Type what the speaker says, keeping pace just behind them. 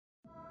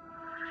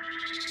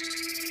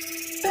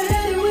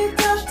Better with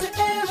Dr.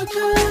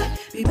 Erica.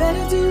 Be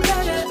better, do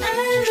better, and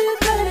live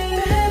better.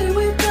 Better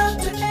with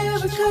Dr.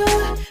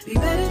 Erica. Be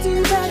better,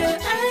 do better,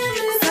 and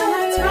live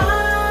better.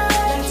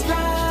 That's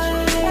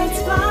right. That's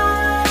right.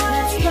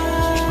 That's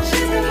right.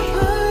 She's gonna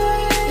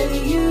put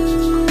you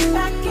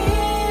back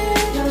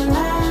in your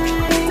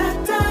life. Da,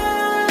 da,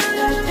 da,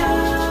 da, da, da,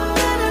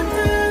 da,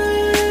 da,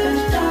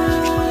 da, da, da.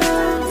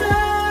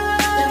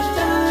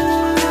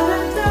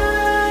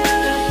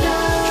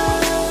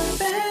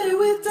 Better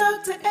with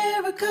Dr.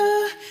 Erica.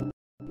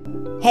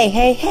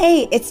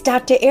 Hey, it's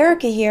Dr.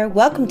 Erica here.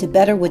 Welcome to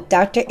Better with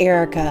Dr.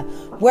 Erica,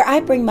 where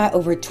I bring my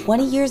over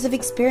 20 years of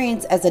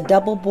experience as a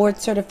double board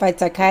certified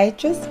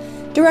psychiatrist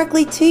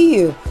directly to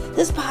you.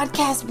 This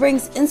podcast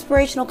brings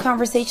inspirational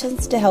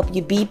conversations to help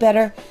you be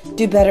better,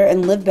 do better,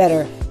 and live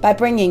better by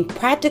bringing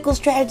practical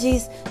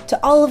strategies to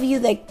all of you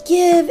that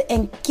give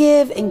and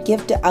give and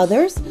give to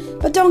others,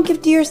 but don't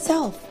give to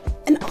yourself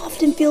and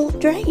often feel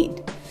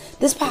drained.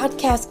 This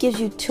podcast gives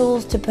you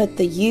tools to put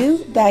the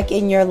you back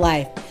in your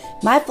life.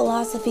 My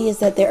philosophy is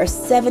that there are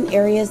 7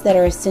 areas that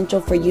are essential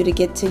for you to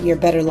get to your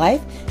better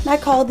life, and I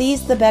call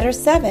these the Better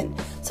 7.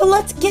 So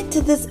let's get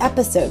to this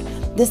episode.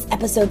 This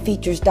episode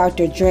features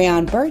Dr.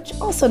 Dreon Birch,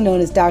 also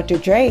known as Dr.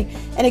 Dre,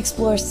 and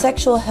explores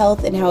sexual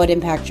health and how it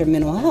impacts your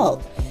mental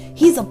health.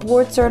 He's a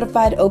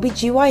board-certified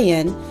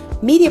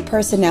OBGYN, media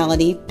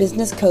personality,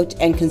 business coach,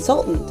 and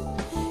consultant.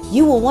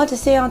 You will want to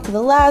stay on to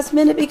the last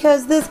minute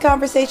because this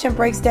conversation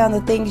breaks down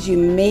the things you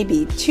may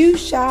be too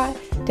shy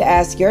to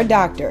ask your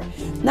doctor.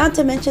 Not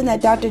to mention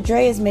that Dr.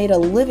 Dre has made a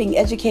living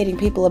educating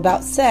people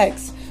about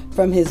sex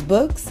from his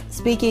books,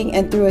 speaking,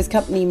 and through his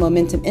company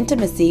Momentum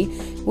Intimacy,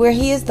 where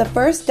he is the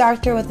first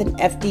doctor with an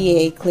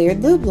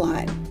FDA-cleared lube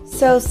line.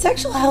 So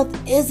sexual health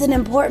is an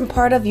important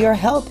part of your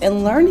health,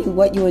 and learning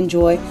what you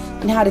enjoy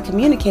and how to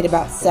communicate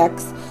about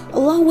sex,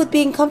 along with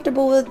being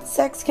comfortable with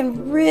sex,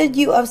 can rid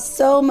you of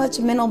so much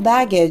mental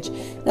baggage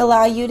and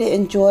allow you to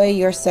enjoy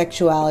your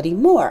sexuality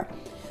more.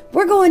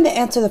 We're going to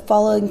answer the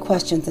following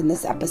questions in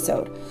this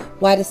episode.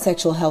 Why does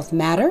sexual health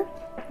matter?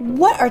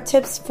 What are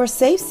tips for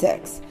safe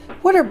sex?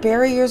 What are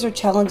barriers or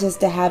challenges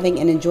to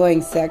having and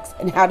enjoying sex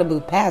and how to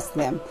move past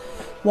them?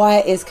 Why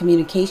is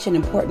communication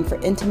important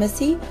for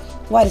intimacy?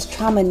 Why does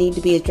trauma need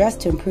to be addressed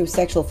to improve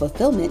sexual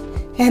fulfillment?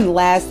 And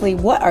lastly,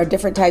 what are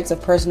different types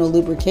of personal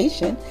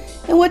lubrication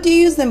and what do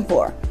you use them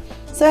for?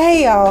 So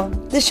hey y'all,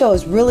 this show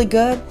is really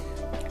good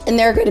and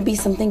there are going to be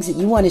some things that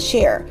you want to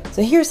share.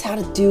 So here's how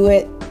to do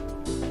it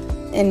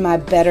in my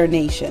Better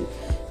Nation.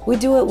 We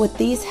do it with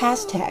these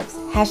hashtags,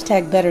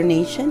 hashtag Better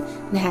Nation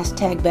and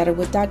hashtag Better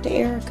with Dr.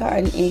 Erica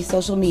on any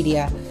social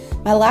media.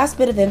 My last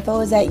bit of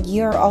info is that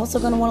you're also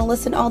going to want to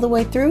listen all the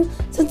way through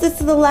since this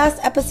is the last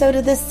episode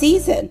of this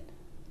season.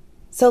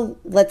 So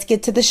let's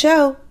get to the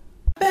show.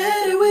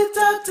 Better with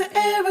Dr.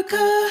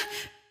 Erica.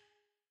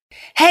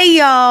 Hey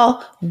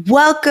y'all,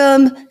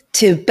 welcome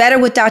to Better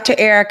with Dr.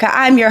 Erica.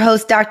 I'm your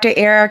host, Dr.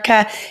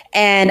 Erica,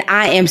 and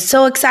I am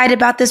so excited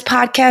about this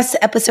podcast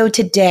episode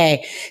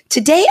today.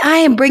 Today I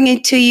am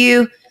bringing to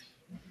you,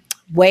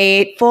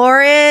 wait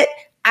for it,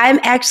 I'm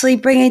actually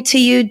bringing to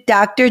you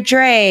Dr.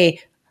 Dre,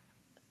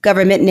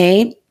 government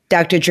name,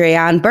 Dr.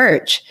 Dreon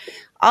Birch.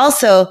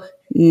 Also,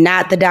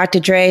 not the Dr.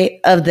 Dre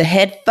of the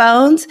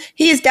headphones.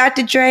 He is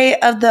Dr. Dre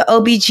of the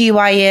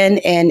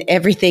OBGYN and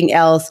everything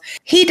else.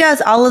 He does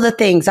all of the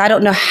things. I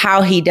don't know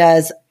how he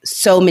does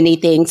so many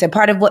things. And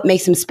part of what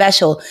makes him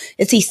special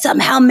is he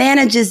somehow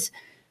manages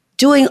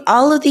doing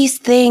all of these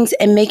things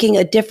and making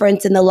a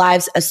difference in the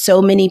lives of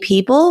so many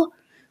people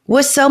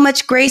with so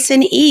much grace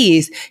and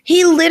ease.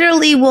 He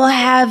literally will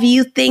have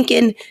you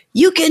thinking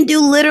you can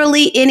do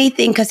literally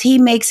anything because he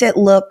makes it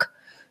look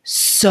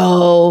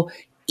so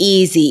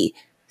easy.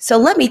 So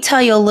let me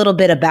tell you a little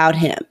bit about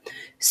him.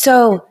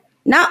 So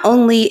not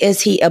only is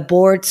he a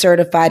board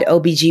certified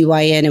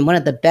OBGYN and one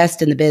of the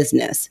best in the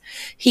business,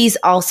 he's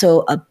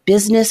also a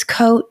business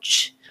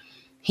coach.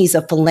 He's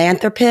a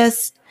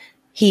philanthropist.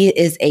 He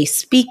is a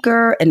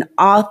speaker, an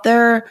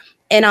author.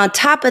 And on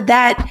top of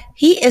that,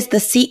 he is the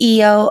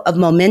CEO of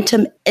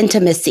Momentum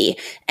Intimacy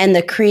and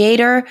the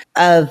creator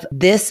of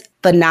this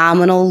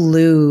phenomenal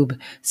lube.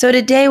 So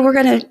today we're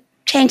going to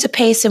change the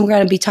pace and we're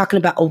going to be talking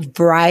about a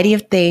variety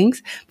of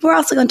things. We're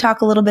also going to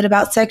talk a little bit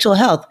about sexual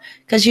health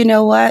because you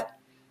know what?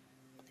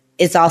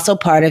 It's also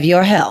part of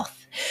your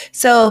health.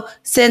 So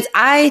since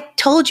I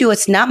told you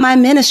it's not my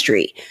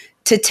ministry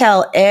to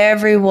tell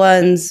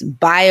everyone's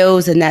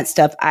bios and that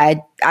stuff,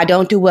 I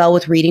don't do well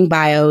with reading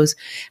bios.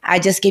 I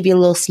just give you a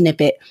little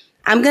snippet.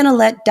 I'm going to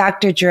let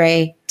Dr.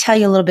 Dre tell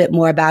you a little bit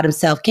more about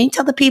himself. Can you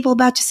tell the people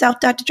about yourself,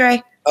 Dr.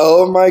 Dre?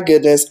 Oh my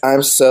goodness,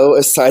 I'm so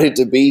excited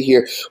to be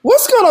here.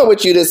 What's going on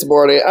with you this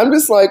morning? I'm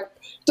just like,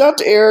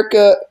 Dr.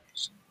 Erica,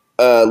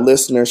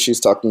 listener,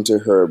 she's talking to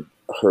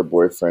her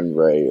boyfriend,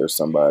 Ray, or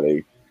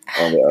somebody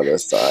on the other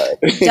side.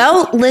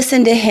 Don't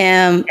listen to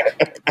him.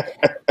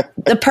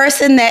 The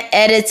person that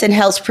edits and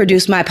helps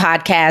produce my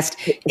podcast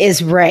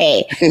is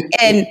Ray.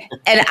 And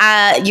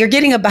you're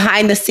getting a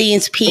behind the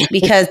scenes peek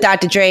because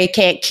Dr. Dre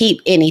can't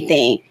keep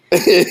anything.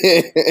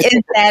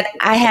 Is that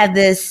I have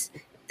this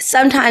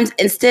sometimes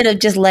instead of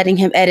just letting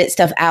him edit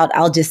stuff out,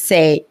 I'll just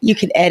say, you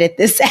can edit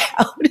this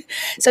out.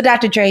 So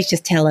Dr. Dre's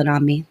just telling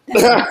on me.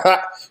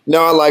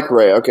 No, I like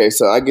Ray. Okay,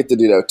 so I get to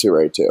do that to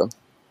Ray too.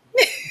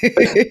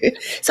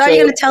 So are you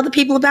going to tell the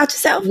people about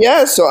yourself?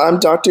 Yeah, so I'm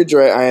Dr.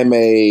 Dre. I am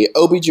a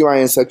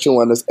OBGYN sexual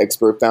wellness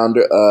expert,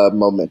 founder of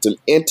Momentum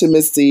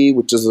Intimacy,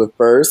 which is the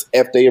first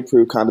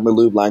FDA-approved condom and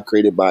lube line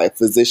created by a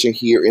physician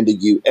here in the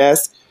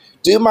U.S.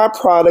 Due to my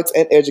products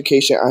and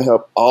education, I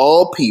help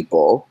all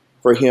people,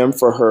 for him,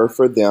 for her,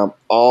 for them,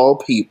 all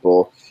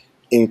people,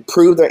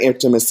 improve their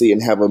intimacy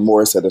and have a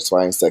more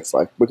satisfying sex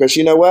life. Because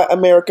you know what,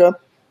 America?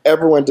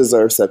 Everyone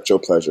deserves sexual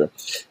pleasure.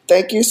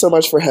 Thank you so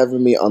much for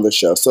having me on the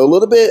show. So a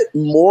little bit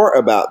more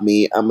about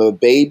me. I'm a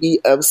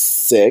baby of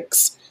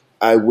 6.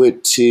 I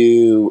went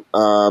to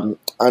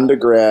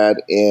undergrad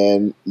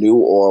in New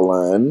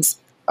Orleans.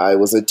 I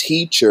was a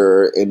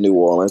teacher in New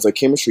Orleans, a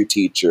chemistry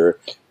teacher.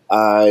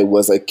 I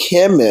was a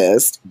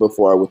chemist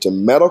before I went to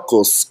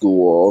medical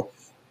school.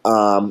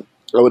 I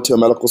went to a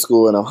medical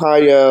school in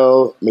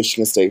Ohio,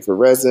 Michigan State for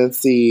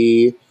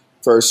residency.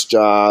 First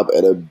job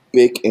at a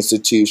big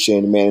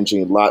institution,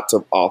 managing lots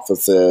of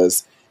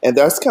offices. And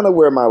that's kind of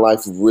where my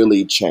life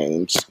really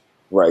changed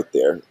right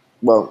there.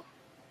 Well,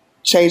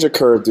 change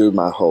occurred through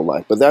my whole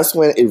life, but that's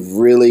when it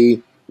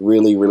really,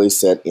 really, really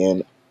set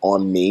in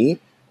on me.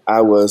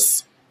 I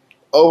was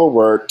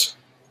overworked,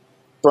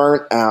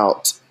 burnt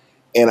out,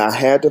 and I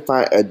had to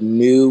find a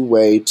new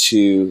way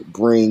to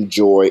bring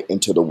joy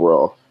into the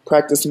world.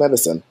 Practice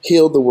medicine,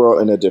 heal the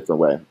world in a different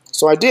way.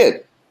 So I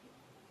did.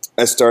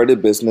 I started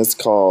a business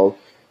called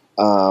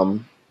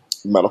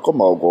Medical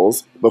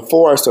Moguls.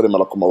 Before I started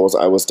Medical Moguls,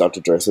 I was Dr.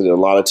 Dre. So I did a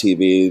lot of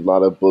TV, a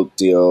lot of book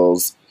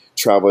deals,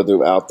 traveled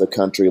throughout the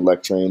country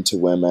lecturing to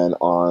women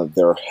on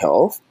their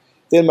health.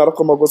 Then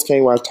Medical Moguls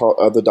came where I taught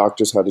other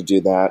doctors how to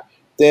do that.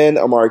 Then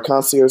Amari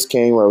Concierge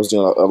came where I was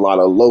doing a lot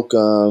of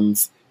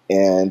locums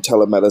and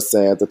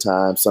telemedicine at the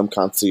time, some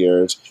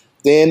concierge.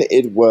 Then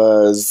it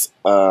was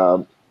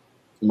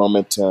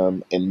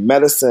Momentum in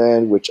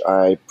Medicine, which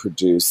I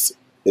produce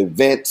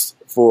events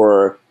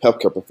for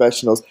healthcare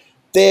professionals.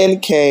 Then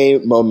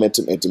came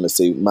Momentum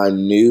Intimacy, my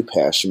new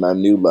passion, my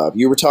new love.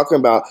 You were talking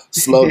about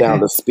slow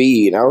down the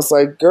speed. I was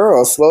like,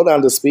 girl, slow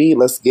down the speed.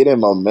 Let's get in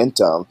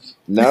momentum.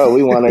 No,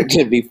 we want it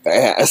to be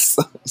fast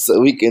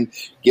so we can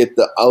get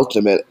the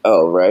ultimate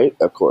O, right?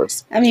 Of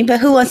course. I mean,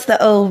 but who wants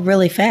the O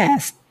really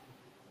fast?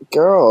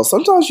 Girl,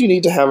 sometimes you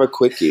need to have a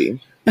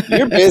quickie.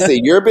 You're busy.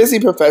 You're a busy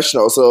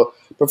professional. So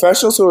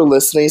professionals who are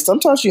listening,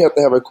 sometimes you have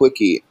to have a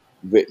quickie.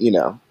 But,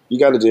 you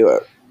got to do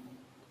it.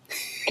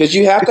 Because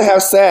you have to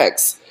have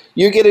sex.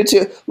 You're getting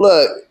to,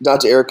 look,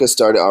 Dr. Erica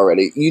started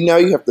already.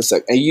 You have to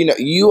sex. And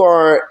you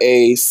are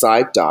a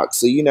psych doc.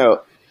 So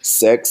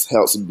sex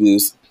helps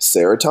boost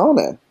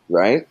serotonin,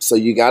 right? So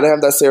you got to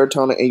have that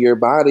serotonin in your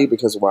body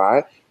because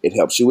why? It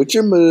helps you with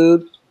your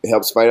mood. It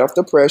helps fight off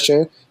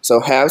depression. So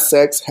have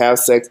sex,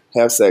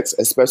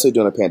 especially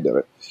during a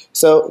pandemic.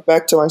 So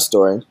back to my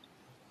story.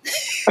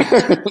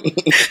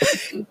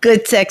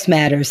 Good sex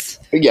matters.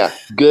 Yeah,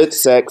 good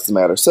sex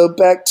matters. So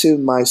back to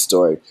my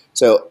story.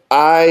 So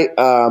I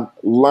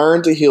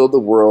learned to heal the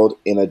world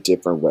in a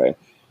different way.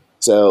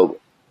 So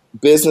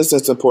business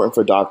is important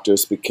for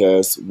doctors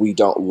because we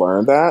don't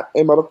learn that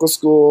in medical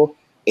school,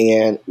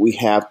 and we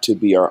have to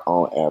be our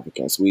own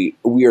advocates. We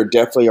are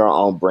definitely our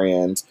own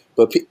brands,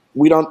 but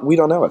we don't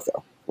know it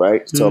though,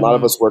 right? So a lot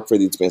of us work for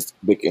these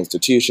big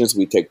institutions.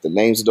 We take the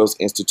names of those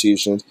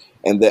institutions,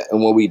 and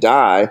when we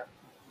die,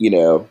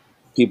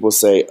 people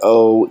say,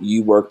 "Oh,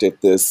 you worked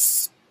at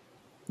this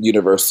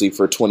university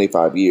for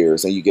 25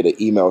 years," and you get an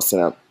email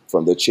sent out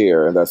from the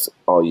chair, and that's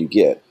all you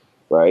get,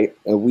 right?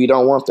 And we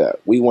don't want that.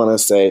 We want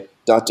to say,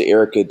 Dr.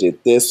 Erica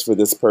did this for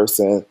this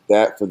person,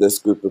 that for this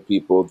group of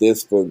people,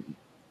 this for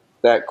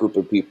that group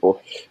of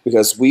people,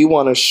 because we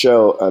want to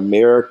show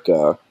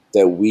America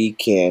that we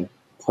can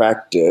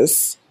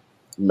practice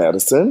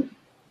medicine,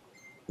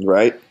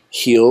 right?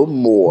 Heal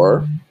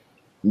more,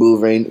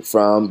 moving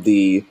from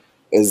the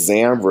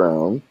exam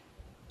room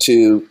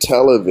to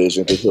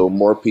television to heal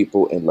more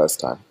people in less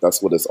time.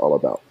 That's what it's all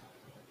about.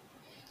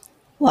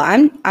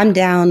 Well, I'm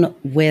down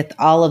with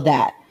all of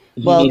that.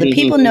 Well, the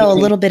people know a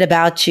little bit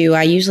about you.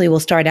 I usually will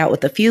start out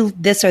with a few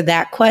this or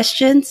that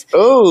questions.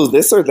 Oh,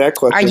 this or that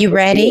question. Are you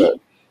ready?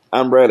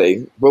 I'm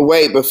ready. But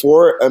wait,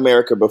 before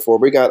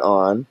we got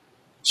on,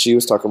 she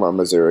was talking about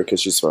Missouri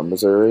because she's from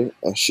Missouri.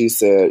 And she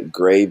said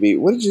gravy.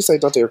 What did you say,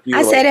 Dr. Erica?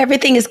 I said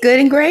everything is good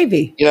in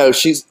gravy.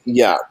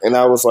 And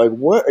I was like,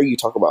 what are you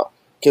talking about?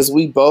 Because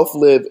we both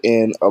live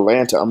in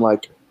Atlanta. I'm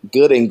like,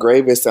 good and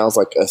gravy sounds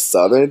like a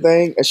Southern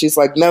thing. And she's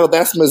like, no,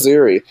 that's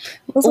Missouri.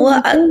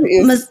 Well,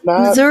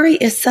 Missouri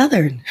is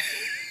Southern.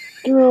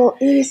 Girl,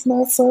 it is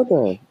not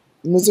Southern.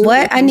 Missouri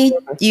what I need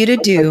you to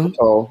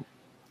do,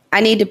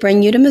 I need to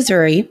bring you to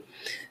Missouri,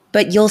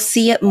 but you'll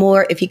see it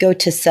more if you go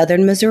to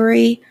Southern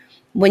Missouri.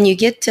 When you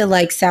get to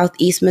like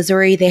Southeast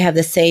Missouri, they have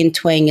the same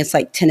twang. It's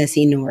like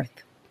Tennessee North.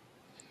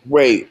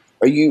 Wait,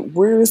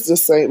 where is the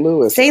St.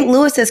 Louis? St.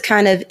 Louis is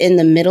kind of in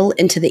the middle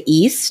into the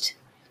east.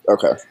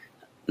 Okay.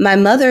 My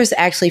mother's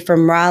actually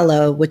from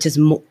Rollo, which is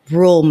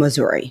rural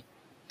Missouri.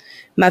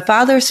 My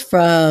father's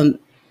from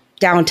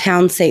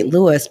downtown St.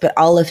 Louis, but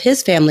all of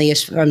his family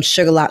is from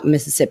Sugar Lock,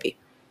 Mississippi.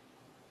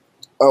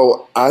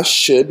 Oh, I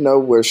should know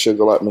where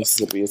Sugar Lock,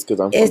 Mississippi is because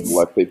I'm from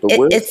Biloxi.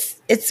 But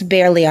it's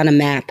barely on a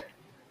map.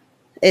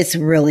 It's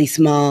really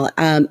small.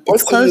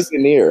 What's close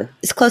near?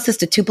 It's closest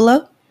to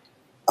Tupelo.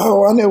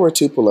 Oh, I know where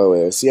Tupelo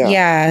is. Yeah.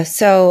 Yeah.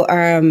 So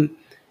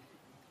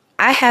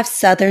I have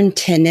Southern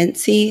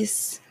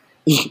tendencies.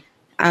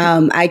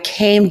 I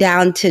came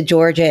down to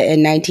Georgia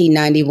in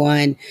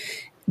 1991,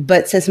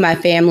 but since my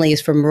family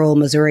is from rural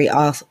Missouri,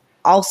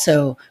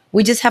 also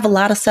we just have a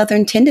lot of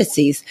Southern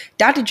tendencies.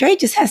 Dr. Dre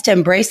just has to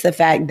embrace the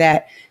fact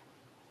that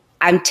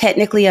I'm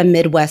technically a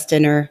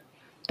Midwesterner,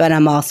 but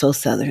I'm also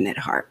Southern at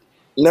heart.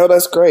 No,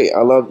 that's great.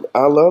 I love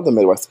the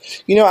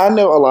Midwest. You know, I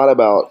know a lot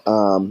about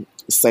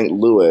St.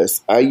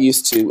 Louis.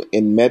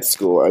 In med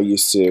school,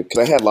 because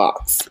I had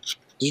locks.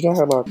 Did you know I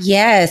had locks?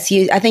 Yes.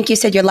 I think you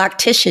said your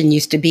loctician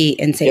used to be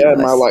in St. Louis.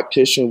 Yeah, my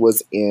loctician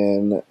was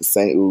in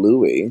St.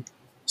 Louis.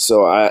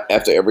 So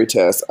after every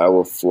test, I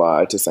would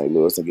fly to St.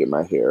 Louis and get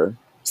my hair,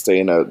 stay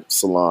in a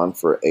salon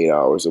for 8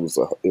 hours. It was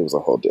a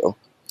whole deal.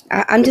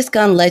 I'm just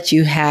going to let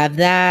you have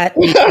that.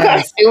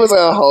 It was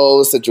a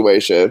whole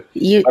situation.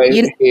 You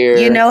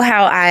know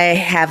how I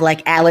have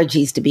like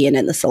allergies to being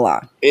in the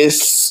salon.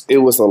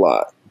 It was a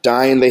lot.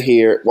 Dyeing the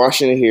hair,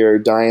 washing the hair,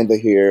 dyeing the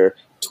hair,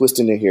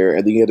 twisting the hair,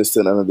 and then you had to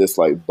sit under this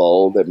like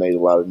bowl that made a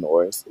lot of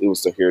noise. It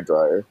was the hair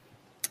dryer.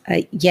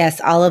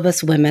 Yes, all of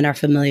us women are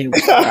familiar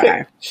with the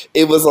dryer.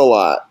 It was a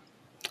lot.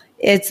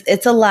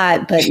 It's a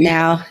lot, but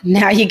now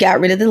you got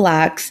rid of the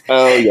locks.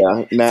 Oh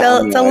yeah.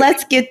 So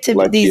let's get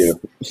to these.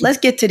 Let's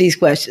get to these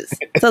questions.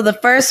 So the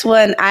first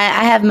one,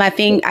 I have my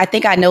thing. I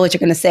think I know what you're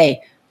going to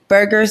say: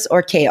 burgers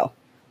or kale.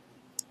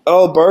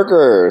 Oh,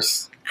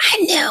 burgers. I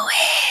knew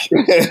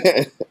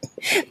it.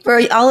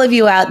 For all of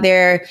you out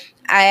there,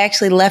 I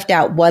actually left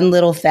out one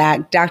little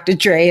fact. Dr.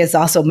 Dre is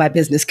also my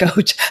business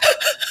coach.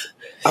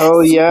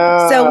 Oh,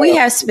 yeah. So we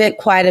have spent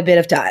quite a bit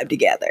of time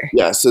together.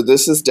 Yeah, so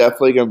this is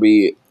definitely going to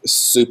be a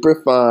super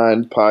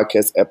fun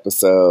podcast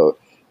episode.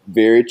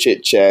 Very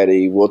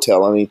chit-chatty. We'll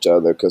tell on each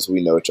other because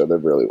we know each other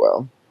really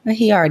well.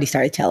 He already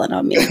started telling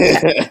on me.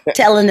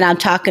 Telling that I'm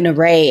talking to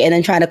Ray and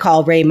then trying to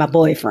call Ray my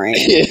boyfriend.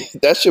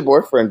 That's your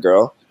boyfriend,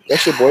 girl.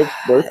 That's your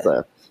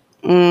boyfriend.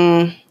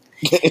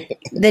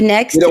 The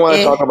next, we don't want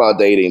to talk about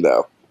dating,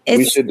 though.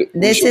 This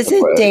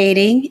isn't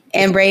dating,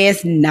 and Ray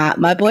is not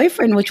my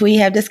boyfriend, which we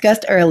have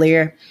discussed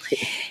earlier.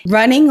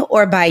 Running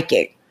or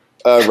biking?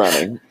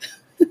 Running.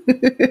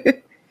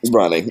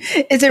 Running.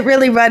 Is it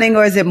really running,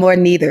 or is it more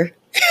neither?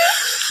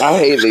 I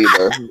hate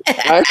neither.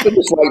 I actually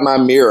just like my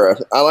mirror.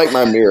 I like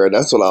my mirror.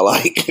 That's what I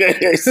like.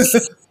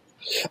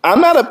 I'm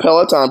not a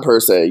Peloton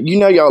person. You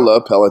know y'all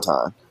love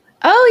Peloton.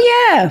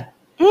 Oh, yeah.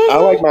 Mm-hmm. I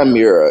like my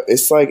mirror.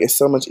 It's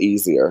so much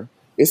easier.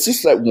 It's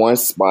just like one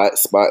spot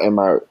in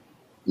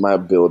my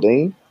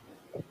building.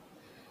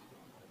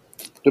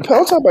 The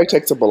Peloton bike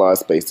takes up a lot of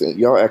space.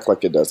 Y'all act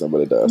like it doesn't,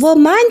 but it does. Well,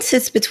 mine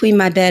sits between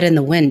my bed and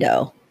the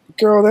window.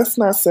 Girl, that's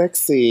not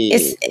sexy.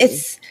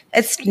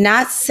 It's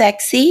not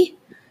sexy.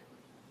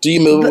 Do you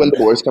move it when the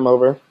boys come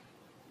over?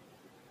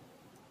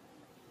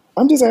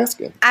 I'm just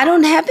asking. I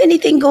don't have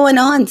anything going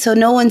on, so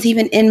no one's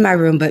even in my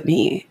room but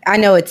me. I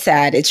know it's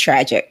sad. It's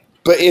tragic.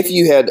 But if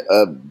you had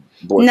a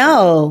boyfriend,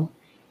 no,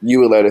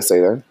 you would let it stay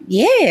there?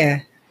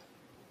 Yeah.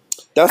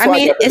 That's why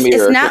I got the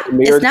mirror.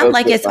 It's not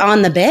like it's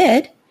on the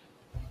bed.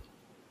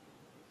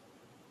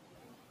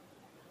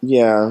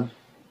 Yeah.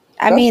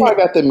 That's why I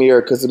got the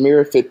mirror, because the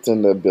mirror fits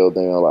in the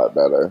building a lot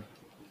better.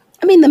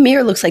 I mean, the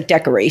mirror looks like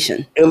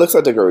decoration. It looks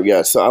like decoration,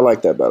 yeah. So I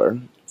like that better.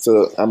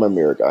 So I'm a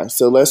mirror guy.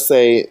 So let's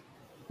say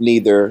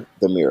neither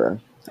the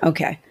mirror.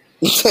 Okay.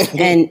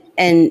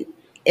 and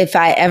if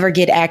I ever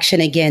get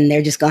action again,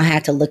 they're just going to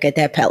have to look at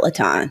that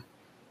Peloton.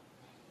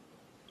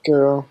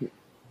 Girl.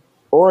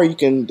 Or you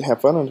can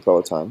have fun on the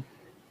Peloton.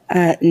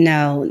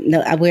 No,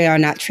 we are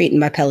not treating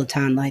my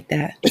Peloton like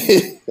that.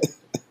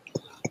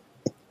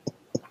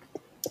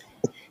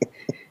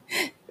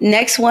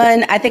 Next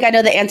one, I think I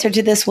know the answer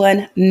to this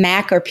one.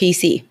 Mac or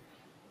PC?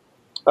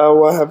 Oh,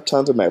 well, I have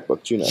tons of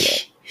MacBooks. You know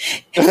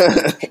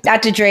that.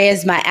 Dr. Dre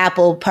is my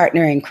Apple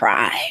partner in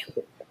crime.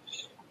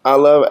 I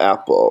love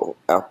Apple.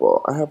 I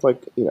have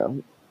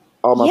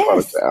all my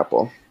products are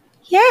Apple.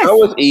 Yes. That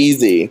was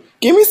easy.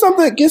 Give me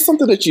something. Get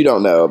something that you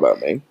don't know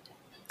about me.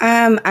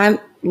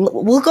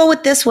 We'll go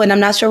with this one. I'm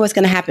not sure what's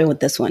going to happen with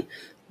this one.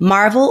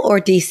 Marvel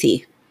or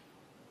DC?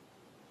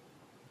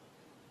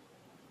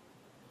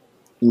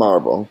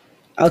 Marvel.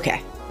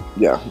 Okay.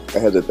 Yeah, I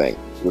had to think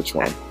which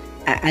one.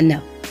 I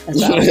know.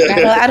 That's all.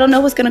 I don't know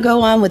what's going to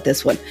go on with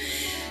this one.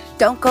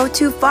 Don't go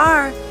too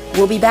far.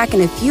 We'll be back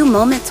in a few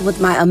moments with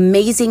my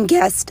amazing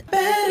guest.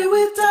 Better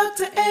with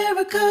Dr.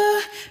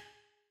 Erica.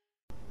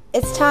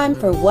 It's time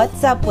for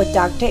What's Up with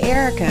Dr.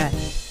 Erica.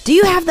 Do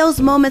you have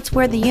those moments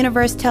where the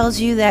universe tells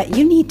you that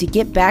you need to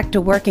get back to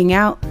working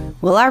out?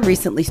 Well, I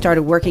recently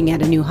started working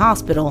at a new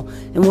hospital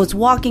and was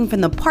walking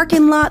from the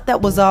parking lot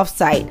that was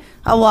off-site.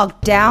 I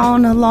walked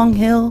down a long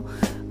hill,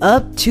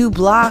 up 2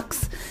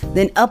 blocks,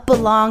 then up a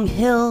long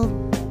hill,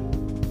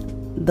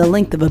 the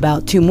length of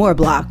about 2 more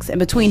blocks. And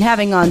between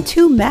having on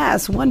 2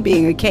 masks, one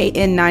being a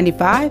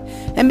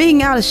KN95, and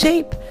being out of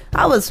shape,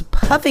 I was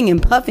puffing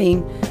and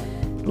puffing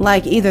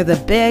like either the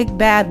big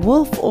bad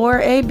wolf or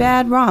a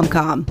bad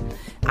rom-com.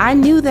 I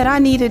knew that I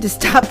needed to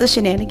stop the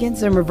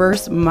shenanigans and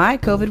reverse my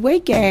COVID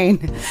weight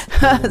gain.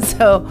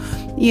 So,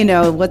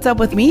 what's up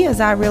with me is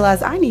I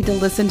realized I need to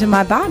listen to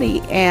my body.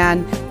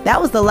 And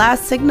that was the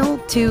last signal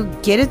to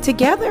get it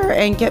together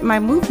and get my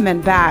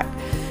movement back.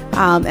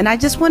 And I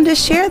just wanted to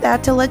share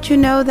that to let you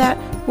know that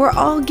we're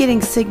all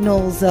getting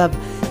signals of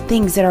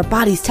things that our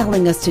body's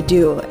telling us to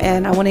do.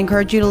 And I want to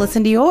encourage you to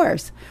listen to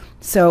yours.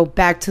 So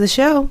back to the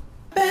show.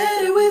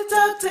 Better with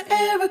Dr.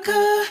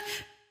 Erica.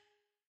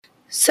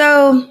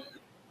 So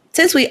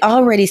since we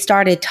already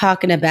started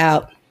talking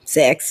about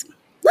sex,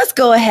 let's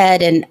go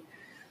ahead and,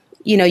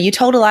 you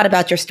told a lot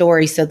about your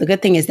story. So the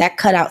good thing is that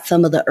cut out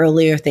some of the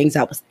earlier things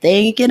I was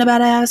thinking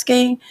about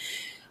asking.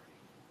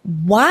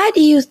 Why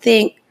do you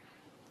think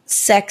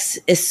sex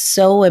is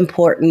so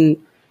important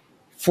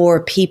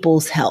for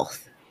people's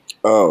health?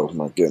 Oh,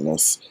 my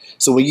goodness.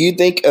 So when you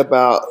think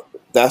about,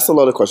 that's a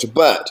loaded question,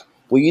 but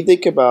when you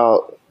think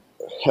about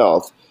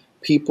health,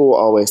 people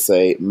always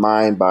say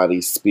mind,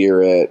 body,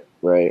 spirit,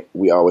 right?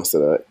 We always say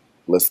that.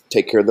 Let's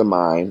take care of the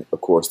mind.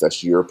 Of course,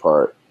 that's your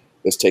part.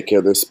 Let's take care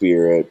of the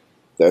spirit.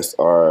 That's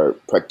our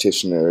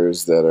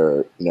practitioners that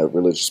are,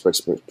 religious,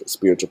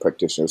 spiritual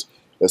practitioners.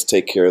 Let's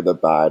take care of the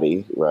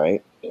body,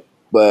 right?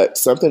 But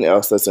something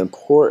else that's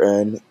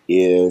important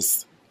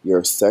is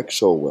your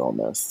sexual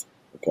wellness,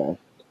 okay?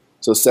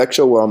 So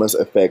sexual wellness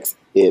affects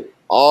it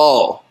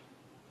all.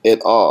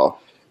 It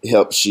all. It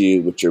helps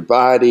you with your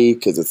body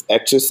because it's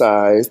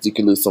exercised. You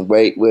can lose some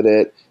weight with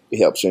it. It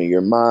helps you in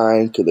your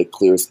mind because it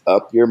clears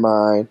up your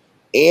mind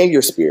and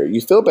your spirit.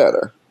 You feel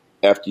better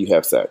after you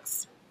have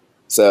sex.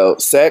 So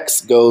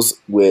sex goes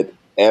with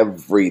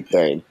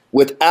everything.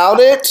 Without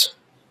it,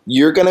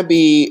 you're going to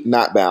be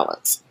not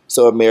balanced.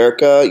 So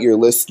America, you're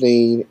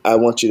listening. I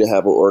want you to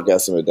have an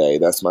orgasm a day.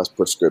 That's my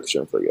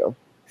prescription for you.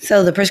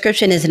 So the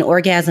prescription is an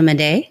orgasm a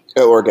day?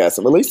 An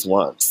orgasm, at least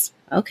once.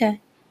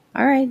 Okay.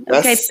 All right.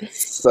 Okay.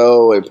 That's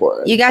so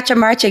important. You got your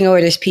marching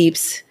orders,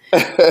 peeps.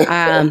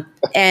 And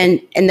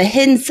the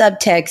hidden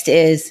subtext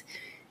is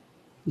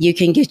you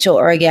can get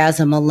your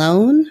orgasm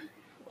alone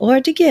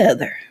or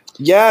together.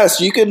 Yes,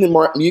 you can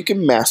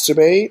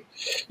masturbate.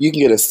 You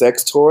can get a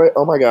sex toy.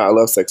 Oh my God, I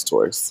love sex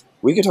toys.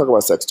 We can talk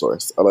about sex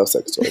toys. I love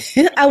sex toys.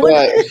 You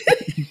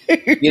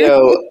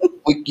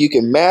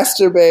can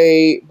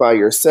masturbate by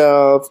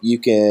yourself. You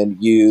can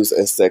use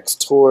a sex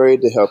toy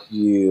to help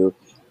you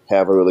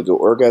have a really good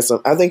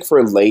orgasm. I think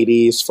for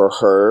ladies, for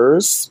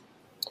hers,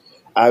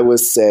 I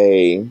would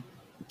say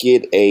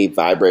get a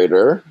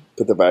vibrator.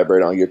 Put the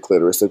vibrator on your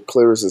clitoris. The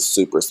clitoris is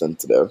super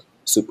sensitive.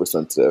 Super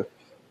sensitive.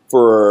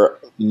 For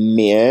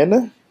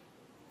men,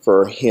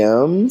 for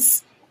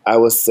hims, I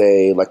would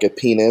say like a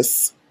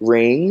penis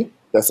ring.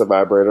 That's a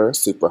vibrator.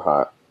 Super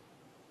hot.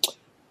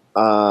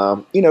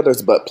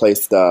 There's butt play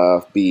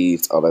stuff,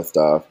 beads, all that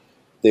stuff.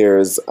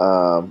 There's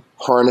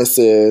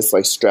harnesses,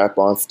 like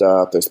strap-on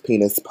stuff. There's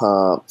penis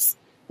pumps.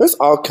 There's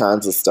all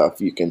kinds of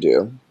stuff you can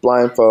do.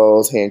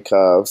 Blindfolds,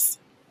 handcuffs,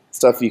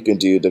 stuff you can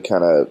do to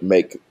kind of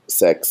make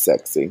sex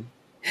sexy.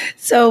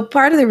 So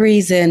part of the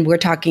reason we're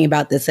talking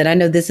about this, and I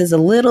know this is a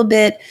little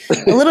bit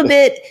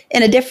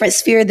in a different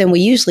sphere than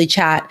we usually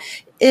chat,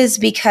 is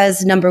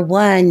because number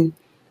one,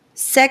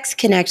 sex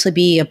can actually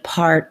be a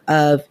part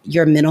of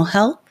your mental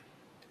health.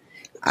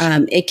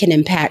 It can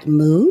impact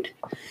mood.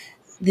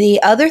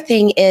 The other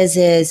thing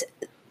is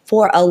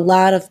for a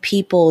lot of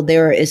people,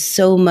 there is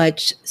so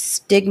much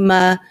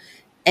stigma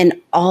and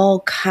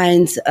all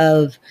kinds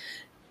of,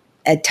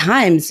 at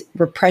times,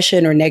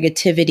 repression or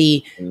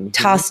negativity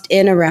tossed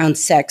in around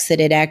sex that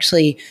it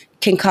actually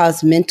can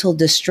cause mental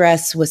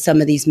distress with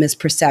some of these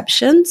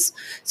misperceptions.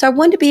 So I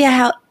wanted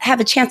to have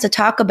a chance to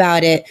talk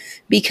about it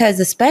because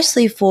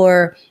especially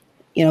for,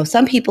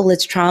 some people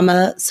it's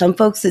trauma. Some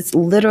folks it's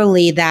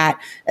literally that,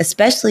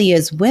 especially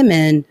as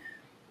women,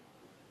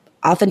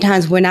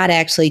 oftentimes we're not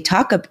actually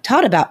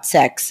taught about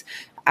sex.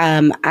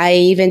 I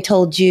even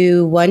told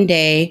you one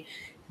day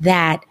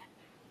that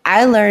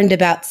I learned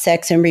about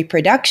sex and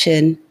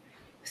reproduction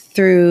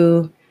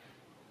through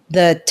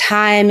the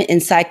Time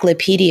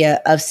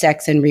Encyclopedia of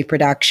Sex and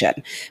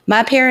Reproduction.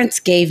 My parents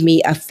gave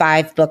me a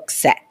 5-book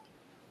set.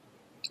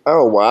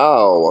 Oh,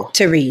 wow.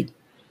 To read.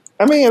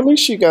 I mean, at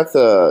least you got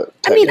the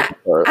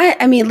part.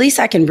 At least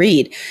I can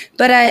read.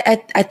 But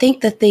I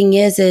think the thing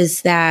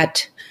is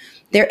that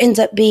there ends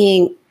up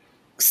being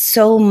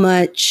so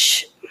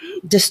much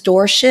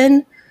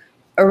distortion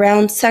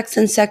around sex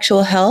and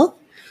sexual health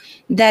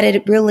that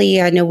it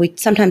really, I know we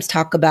sometimes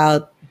talk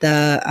about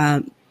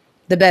the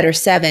Better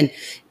 7,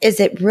 is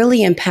it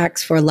really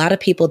impacts for a lot of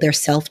people their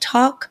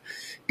self-talk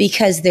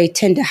because they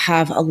tend to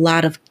have a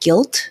lot of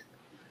guilt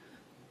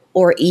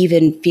or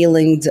even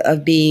feelings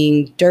of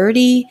being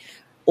dirty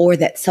or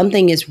that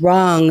something is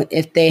wrong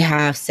if they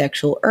have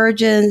sexual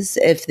urges,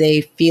 if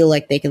they feel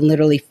like they can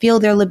literally feel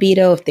their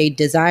libido, if they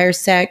desire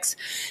sex,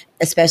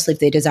 especially if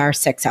they desire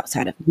sex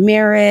outside of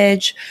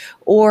marriage,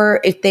 or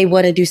if they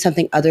want to do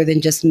something other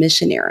than just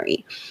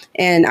missionary.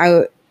 And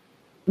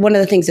one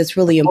of the things that's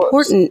really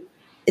important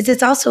is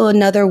it's also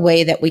another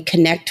way that we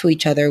connect to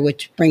each other,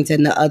 which brings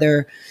in the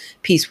other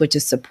piece, which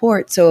is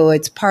support. So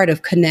it's part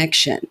of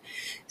connection.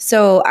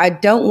 So I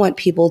don't want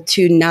people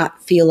to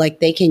not feel like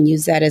they can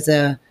use that as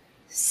a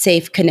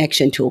safe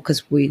connection tool,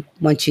 because we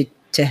want you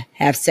to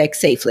have sex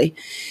safely.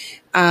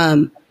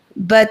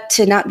 But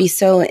to not be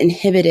so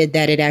inhibited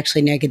that it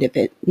actually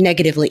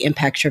negatively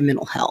impacts your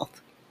mental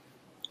health.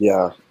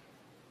 Yeah.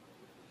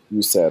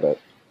 You said it.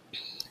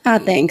 Oh,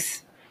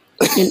 thanks.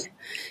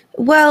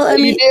 Well, I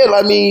mean, you did.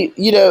 I mean,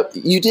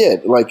 you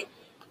did. Like,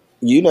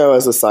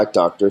 as a psych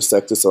doctor,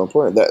 sex is so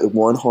important. That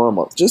one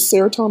hormone, just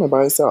serotonin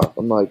by itself,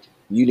 I'm like,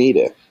 you need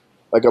it.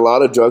 Like a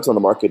lot of drugs on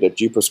the market that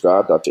you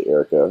prescribe, Dr.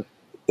 Erica,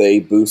 they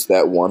boost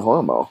that one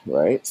hormone,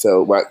 right?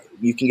 So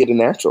you can get it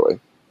naturally.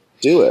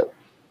 Do it.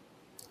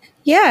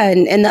 Yeah.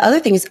 And the other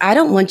thing is, I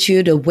don't want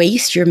you to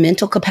waste your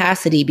mental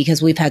capacity,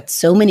 because we've had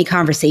so many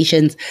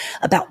conversations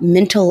about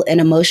mental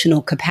and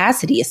emotional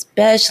capacity,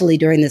 especially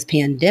during this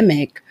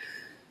pandemic,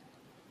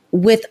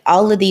 with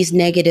all of these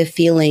negative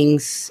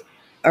feelings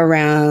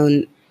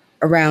around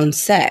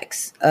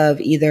sex,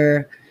 of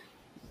either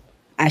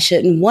I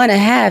shouldn't want to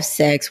have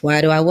sex.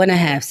 Why do I want to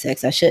have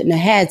sex? I shouldn't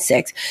have had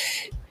sex.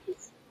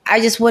 I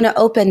just want to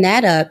open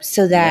that up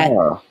so that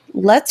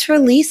let's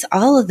release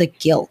all of the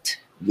guilt.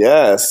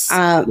 Yes.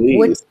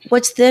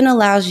 Which then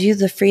allows you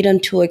the freedom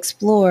to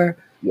explore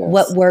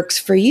what works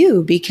for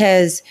you,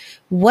 because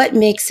what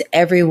makes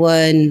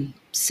everyone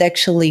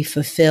sexually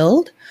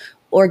fulfilled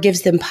or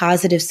gives them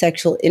positive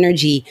sexual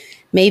energy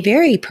may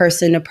vary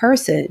person to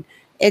person.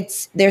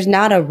 There's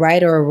not a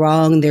right or a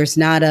wrong. There's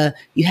not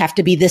you have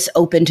to be this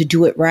open to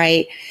do it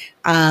right.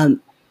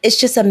 It's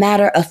just a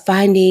matter of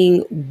finding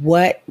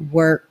what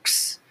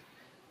works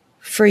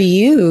for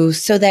you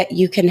so that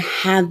you can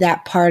have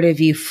that part of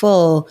you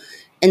full,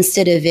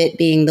 instead of it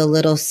being the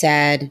little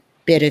sad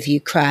bit of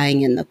you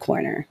crying in the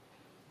corner.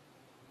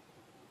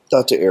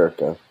 Dr.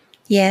 Erica.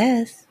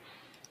 Yes.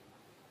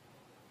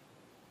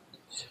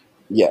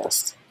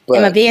 Yes. But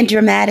am I being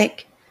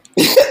dramatic?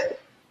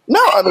 No,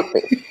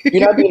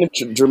 you're not being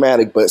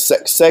dramatic, but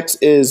sex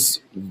is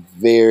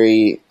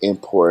very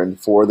important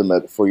for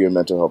your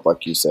mental health,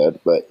 like you said.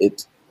 But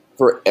it's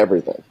for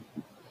everything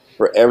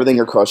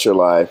across your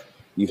life.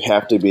 You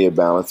have to be in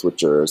balance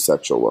with your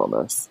sexual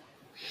wellness.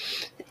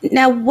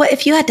 Now, what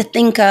if you had to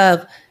think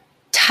of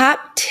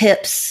top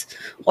tips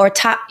or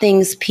top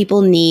things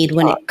people need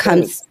when it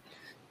comes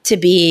to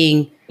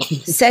being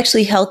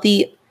sexually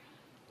healthy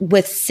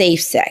with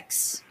safe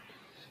sex?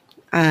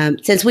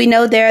 Since we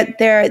know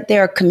there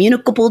are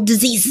communicable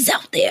diseases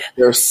out there.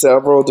 There are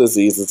several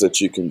diseases that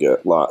you can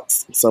get,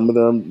 lots. Some of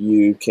them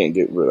you can't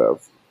get rid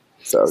of.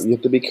 So you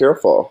have to be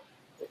careful.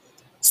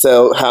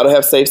 So how to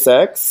have safe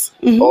sex,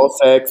 oral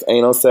sex,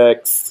 anal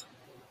sex,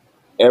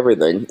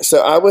 everything.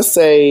 So I would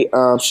say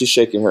she's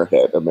shaking her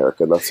head,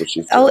 America. That's what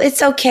she's doing. Oh,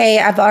 it's okay.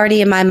 I've already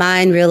in my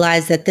mind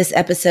realized that this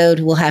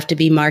episode will have to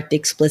be marked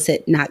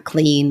explicit, not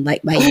clean,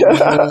 like my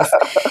rules.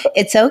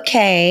 It's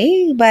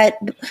okay. But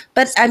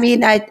I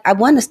mean, I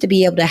want us to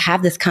be able to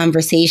have this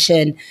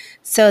conversation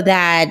so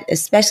that,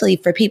 especially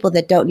for people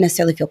that don't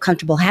necessarily feel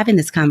comfortable having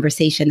this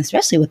conversation,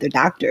 especially with their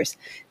doctors,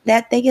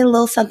 that they get a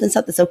little something.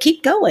 So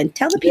keep going.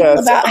 Tell the people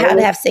about how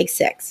to have safe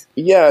sex.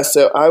 Yeah.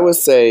 So I would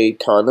say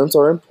condoms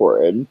are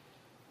important.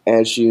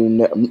 As you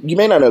know, you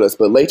may not know this,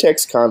 but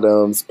latex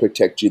condoms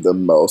protect you the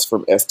most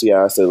from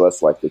STIs. They're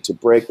less likely to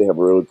break. They have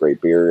a really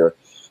great barrier.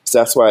 So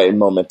that's why in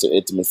Moment of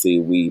Intimacy,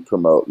 we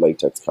promote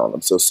latex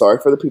condoms. So sorry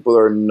for the people that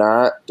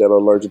are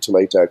allergic to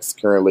latex.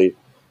 Currently,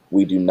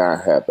 we do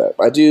not have that.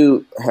 I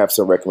do have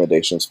some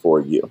recommendations for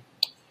you.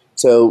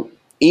 So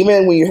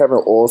even when you're having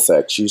oral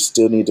sex, you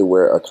still need to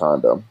wear a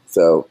condom.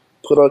 So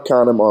put a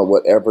condom on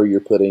whatever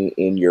you're putting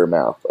in your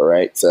mouth, all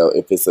right? So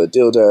if it's a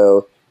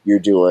dildo, you're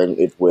doing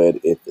it with,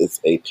 if it's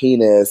a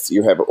penis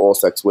you're having oral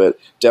sex with,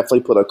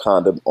 definitely put a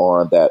condom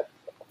on that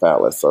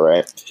phallus, all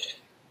right?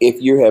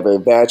 If you're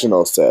having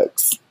vaginal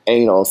sex,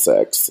 anal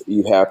sex,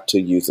 you have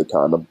to use a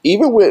condom.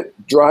 Even with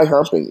dry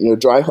humping,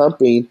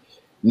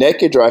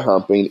 naked dry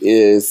humping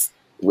is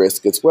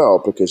risk as well,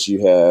 because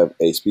you have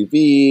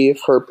HPV,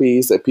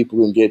 herpes that people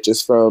can get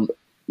just from,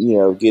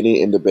 getting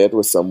into bed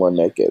with someone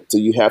naked. So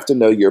you have to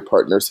know your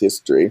partner's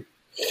history.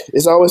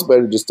 It's always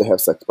better just to have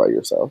sex by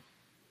yourself.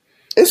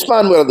 It's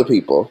fun with other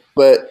people,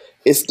 but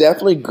it's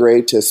definitely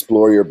great to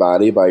explore your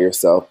body by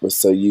yourself, but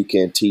so you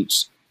can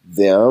teach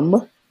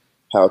them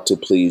how to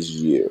please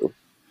you.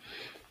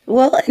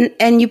 Well,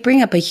 and you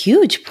bring up a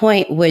huge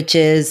point, which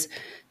is,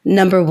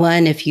 number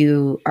one, if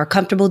you are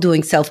comfortable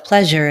doing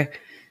self-pleasure,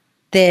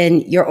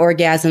 then your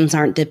orgasms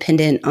aren't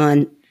dependent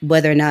on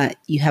whether or not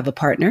you have a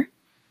partner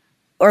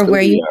or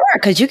where you are,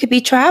 because you could be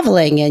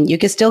traveling and you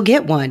could still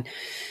get one.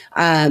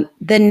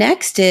 The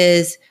next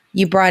is,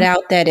 you brought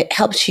out that it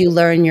helps you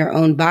learn your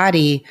own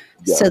body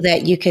so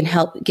that you can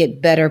help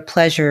get better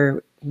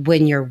pleasure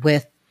when you're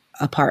with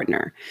a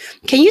partner.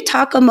 Can you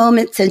talk a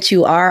moment, since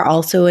you are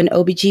also an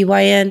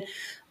OBGYN,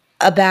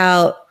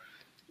 about,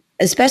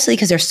 especially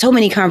because there's so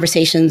many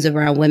conversations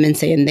around women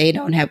saying they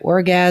don't have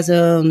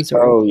orgasms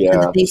or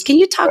other things. Can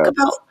you talk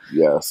about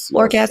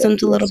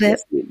orgasms a little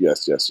bit?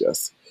 Yes.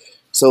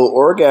 So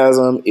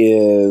orgasm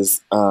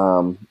is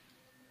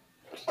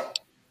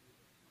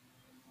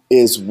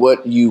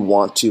what you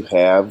want to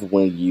have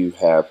when you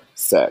have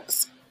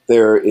sex.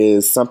 There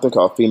is something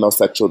called female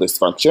sexual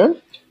dysfunction,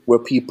 where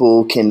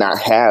women cannot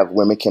have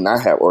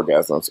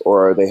orgasms,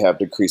 or they have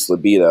decreased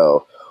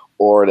libido,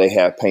 or they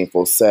have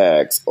painful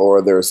sex,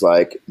 or there's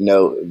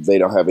they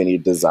don't have any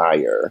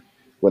desire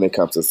when it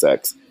comes to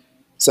sex.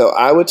 So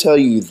I would tell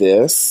you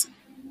this,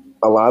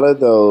 a lot of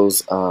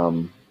those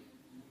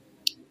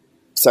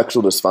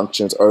sexual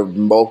dysfunctions are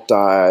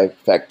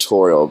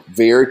multifactorial,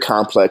 very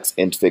complex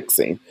and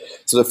fixing.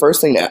 So the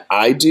first thing that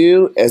I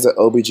do as an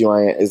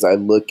OBGYN is I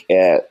look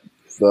at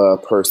the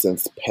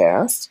person's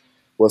past,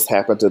 what's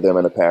happened to them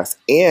in the past,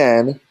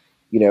 and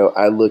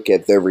I look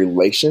at their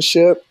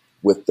relationship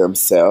with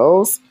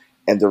themselves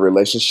and the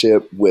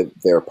relationship with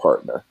their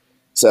partner.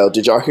 So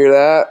did y'all hear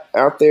that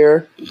out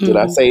there? Mm-hmm. Did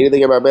I say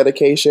anything about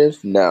medication?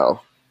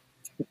 No.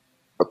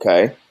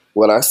 Okay.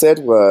 What I said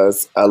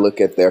was I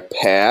look at their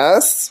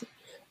past,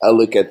 I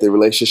look at the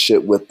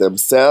relationship with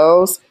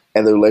themselves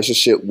and the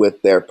relationship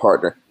with their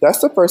partner. That's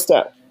the first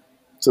step.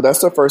 So that's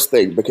the first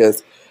thing,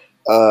 because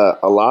a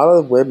lot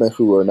of women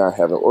who are not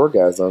having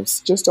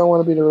orgasms just don't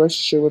want to be in a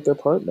relationship with their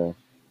partner.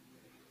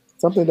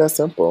 Something that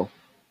simple.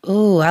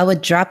 Ooh, I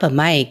would drop a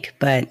mic,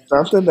 but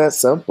something that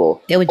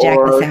simple. It would jack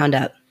the sound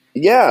up.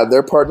 Yeah,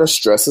 their partner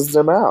stresses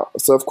them out.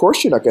 So of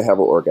course you're not going to have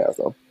an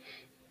orgasm.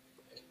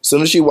 As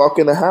soon as you walk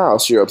in the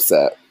house, you're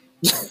upset.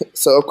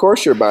 So of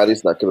course your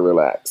body's not going to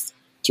relax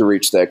to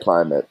reach that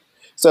climate.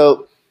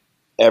 So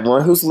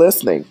everyone who's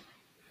listening,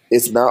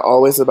 it's not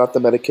always about the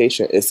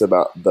medication. It's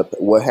about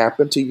what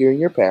happened to you in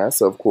your past.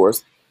 So of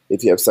course,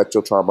 if you have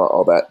sexual trauma,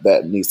 all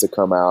that needs to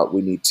come out.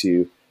 We need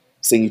to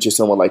send you to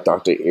someone like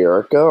Dr.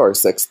 Erica or a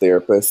sex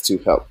therapist to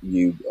help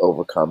you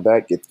overcome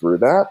that, get through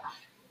that.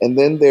 And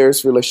then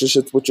there's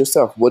relationships with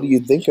yourself. What do you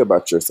think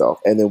about yourself?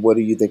 And then what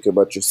do you think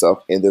about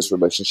yourself in this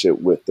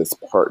relationship with this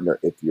partner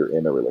if you're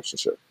in a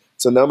relationship?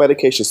 So no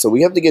medication. So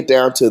we have to get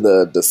down to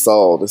the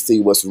soul to see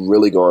what's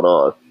really going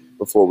on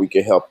before we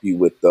can help you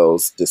with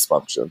those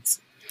dysfunctions.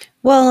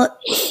 Well,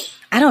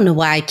 I don't know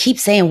why I keep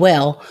saying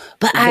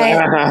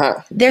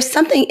but there's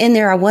something in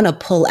there I want to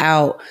pull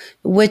out,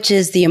 which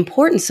is the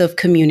importance of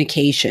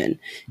communication.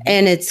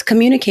 And it's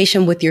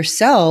communication with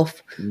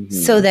yourself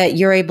so that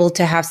you're able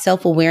to have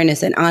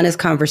self-awareness and honest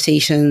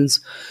conversations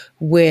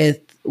with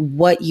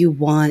what you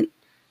want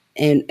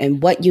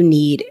and what you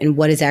need and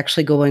what is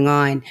actually going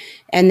on.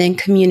 And then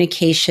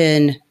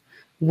communication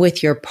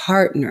with your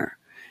partner.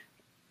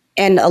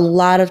 And a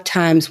lot of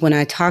times when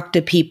I talk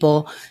to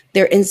people,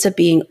 there ends up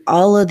being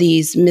all of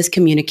these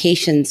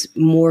miscommunications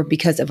more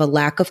because of a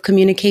lack of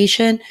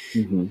communication,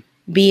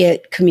 be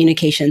it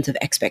communications of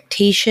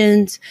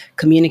expectations,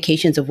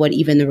 communications of what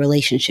even the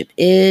relationship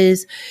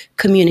is,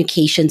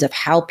 communications of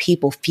how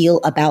people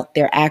feel about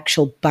their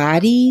actual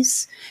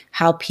bodies,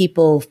 how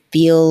people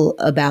feel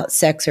about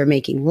sex or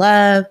making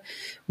love,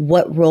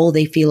 what role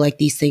they feel like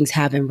these things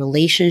have in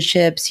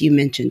relationships. You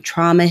mentioned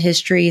trauma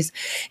histories.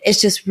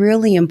 It's just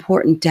really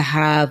important to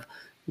have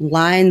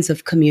lines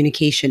of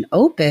communication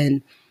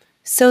open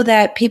so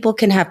that people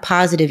can have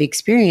positive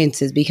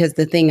experiences, because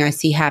the thing I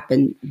see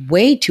happen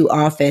way too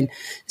often,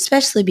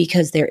 especially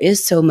because there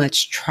is so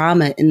much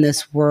trauma in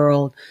this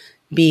world,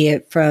 be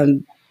it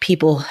from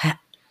people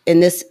in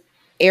this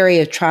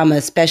area of trauma,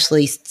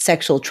 especially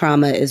sexual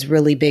trauma is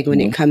really big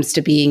when it comes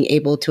to being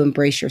able to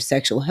embrace your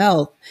sexual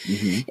health,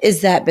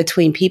 is that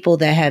between people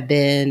that have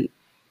been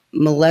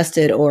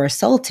molested or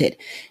assaulted,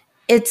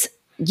 it's,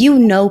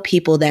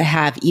 people that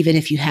have, even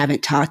if you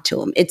haven't talked to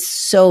them, it's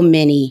so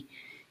many,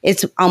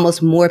 it's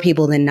almost more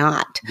people than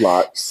not.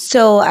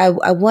 So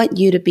I want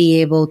you to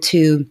be able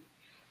to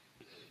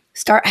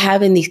start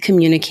having these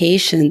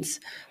communications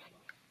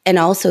and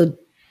also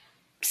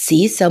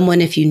see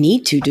someone if you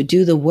need to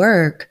do the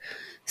work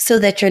so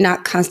that you're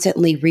not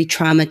constantly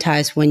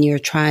re-traumatized when you're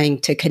trying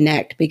to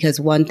connect. Because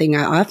one thing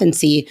I often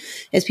see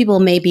is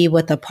people may be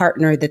with a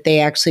partner that they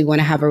actually want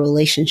to have a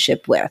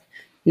relationship with,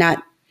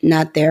 not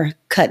their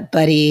cut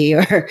buddy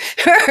or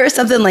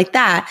something like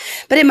that.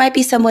 But it might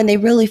be someone they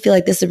really feel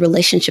like this is a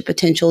relationship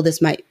potential.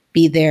 This might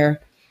be their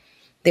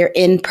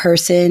in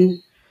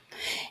person.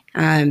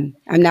 I'm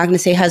not going to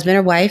say husband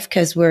or wife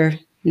because we're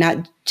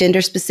not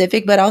gender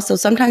specific, but also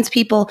sometimes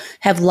people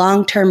have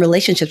long-term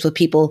relationships with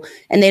people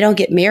and they don't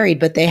get married,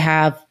 but they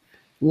have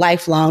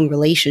lifelong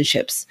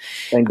relationships.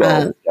 Thank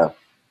God.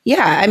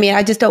 Yeah. I mean,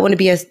 I just don't want to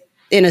be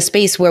in a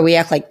space where we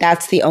act like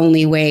that's the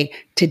only way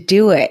to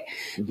do it.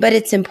 But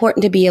it's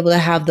important to be able to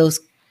have those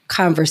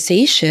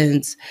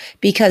conversations,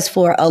 because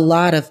for a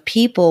lot of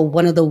people,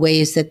 one of the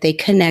ways that they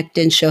connect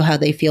and show how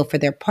they feel for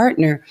their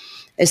partner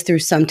is through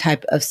some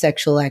type of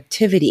sexual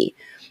activity.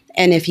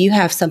 And if you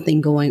have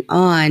something going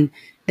on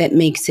that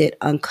makes it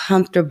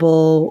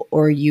uncomfortable,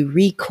 or you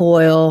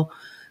recoil,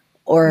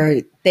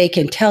 or they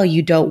can tell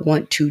you don't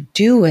want to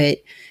do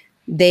it,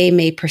 they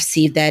may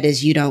perceive that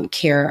as you don't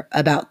care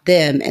about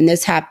them. And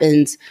this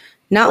happens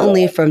not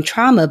only from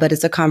trauma, but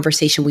it's a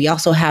conversation we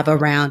also have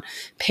around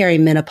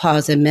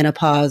perimenopause and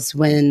menopause,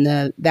 when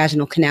the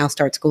vaginal canal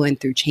starts going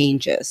through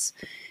changes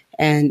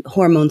and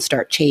hormones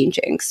start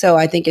changing. So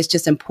I think it's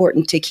just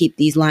important to keep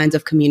these lines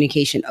of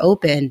communication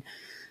open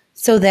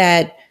so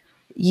that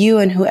you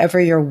and whoever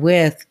you're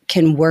with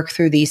can work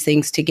through these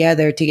things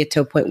together to get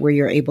to a point where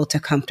you're able to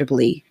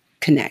comfortably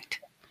connect.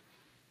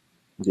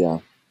 Yeah.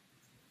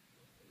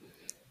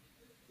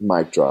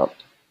 Mic drop.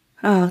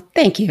 Oh,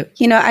 thank you.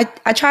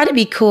 I try to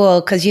be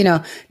cool because,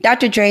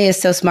 Dr. Dre is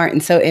so smart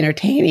and so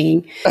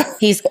entertaining.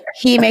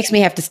 He makes me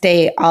have to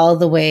stay all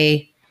the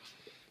way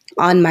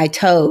on my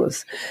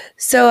toes.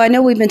 So I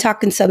know we've been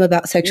talking some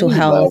about sexual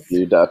health. I love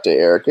you, Dr.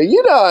 Erica.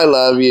 You know I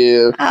love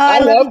you. Oh, I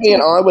love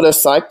being on with a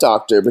psych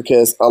doctor,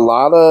 because a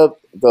lot of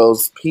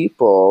those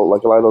people,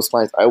 like a lot of those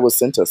clients, I was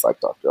sent to a psych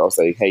doctor. I'll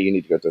say, hey, you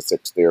need to go to a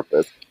sex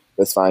therapist.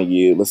 Let's find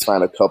you. Let's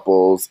find a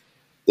couples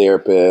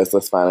therapist.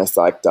 Let's find a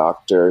psych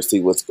doctor,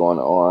 see what's going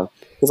on.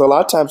 Because a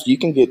lot of times you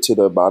can get to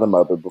the bottom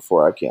of it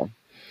before I can.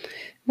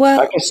 Well,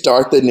 I can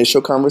start the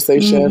initial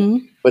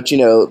conversation, but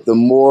the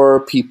more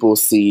people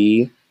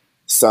see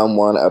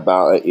someone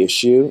about an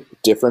issue,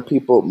 different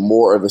people,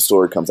 more of the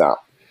story comes out.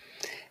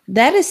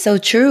 That is so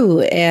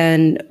true.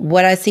 And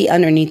what I see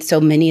underneath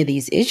so many of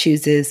these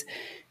issues is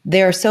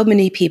there are so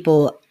many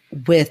people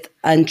with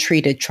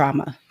untreated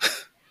trauma.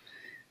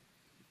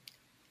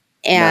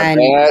 And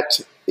now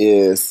that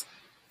is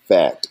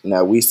fact.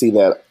 Now we see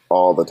that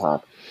all the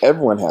time.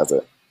 Everyone has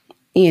it.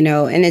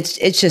 And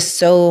it's just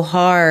so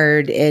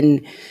hard,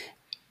 and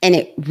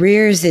it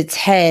rears its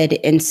head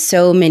in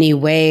so many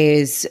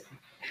ways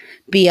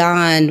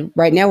beyond.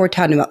 Right now we're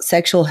talking about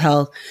sexual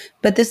health,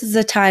 but this is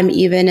a time,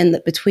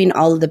 even between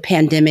all of the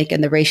pandemic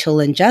and the racial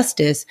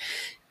injustice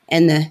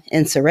and the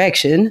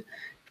insurrection,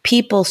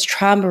 people's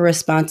trauma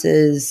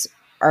responses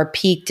are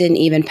peaked, and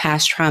even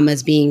past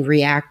traumas being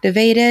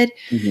reactivated.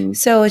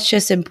 So it's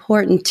just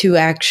important to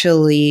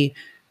actually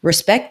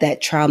respect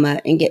that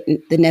trauma and get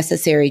the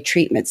necessary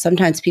treatment.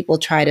 Sometimes people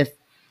try to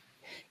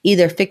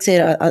either fix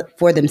it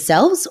for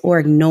themselves or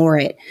ignore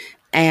it.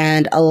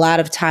 And a lot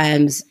of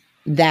times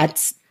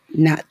that's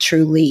not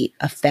truly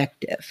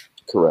effective.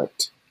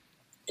 Correct.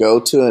 Go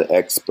to an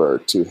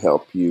expert to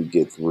help you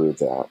get through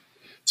that,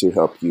 to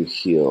help you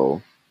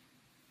heal,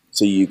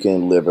 so you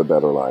can live a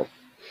better life.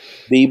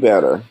 Be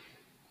better.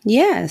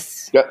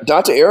 Yes.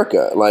 Dr.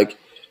 Erica,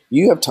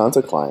 you have tons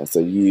of clients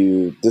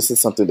that this is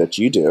something that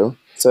you do.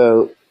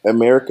 So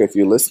America, if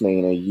you're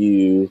listening and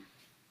you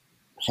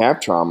have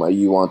trauma,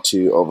 you want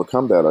to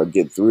overcome that or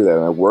get through that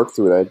and work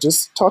through that,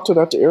 just talk to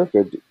Dr.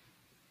 Erica.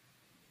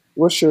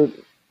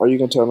 Are you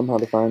going to tell them how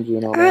to find you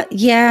and all that?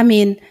 Yeah, I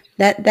mean,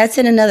 that's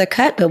in another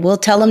cut, but we'll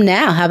tell them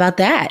now. How about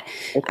that?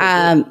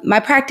 Okay,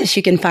 my practice,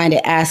 you can find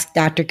at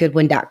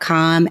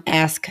askdrgoodwin.com,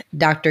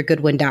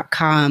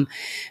 askdrgoodwin.com.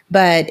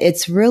 But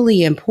it's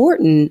really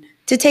important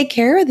to take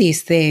care of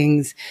these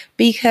things,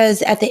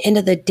 because at the end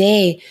of the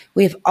day,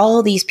 we have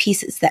all these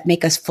pieces that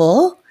make us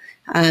full.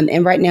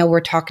 And right now we're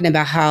talking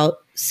about how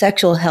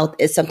sexual health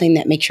is something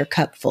that makes your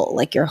cup full,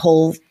 like your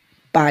whole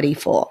body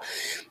full.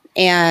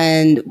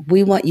 And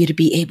we want you to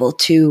be able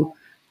to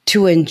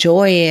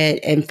enjoy it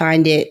and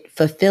find it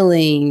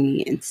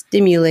fulfilling and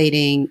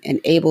stimulating and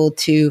able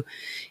to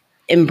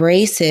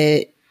embrace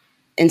it,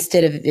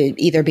 instead of it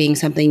either being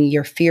something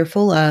you're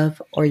fearful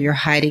of or you're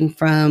hiding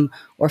from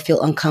or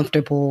feel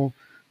uncomfortable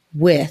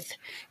with.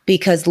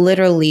 Because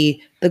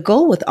literally the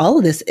goal with all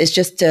of this is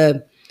just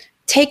to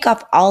take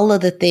off all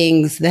of the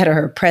things that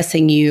are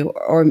oppressing you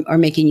or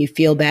making you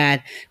feel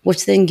bad,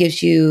 which then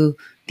gives you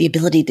the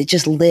ability to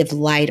just live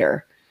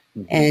lighter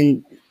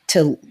and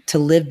to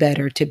live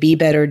better, to be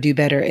better, do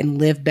better, and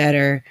live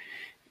better,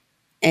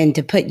 and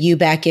to put you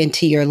back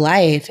into your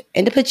life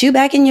and to put you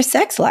back in your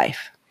sex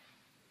life.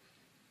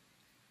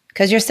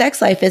 Because your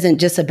sex life isn't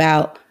just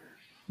about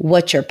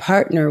what your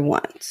partner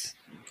wants.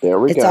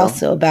 It's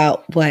also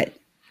about what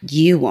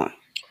you want.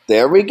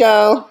 There we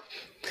go.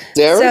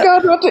 There we go,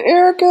 Dr.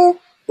 Erica.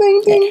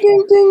 Ding, ding,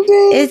 ding, ding,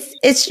 ding.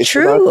 It's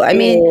true. I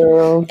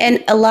mean,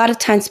 and a lot of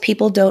times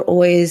people don't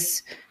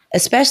always,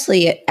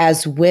 especially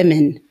as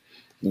women,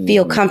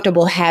 feel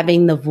comfortable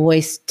having the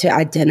voice to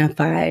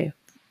identify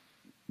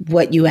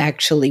what you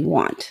actually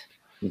want.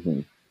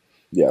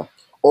 Yeah.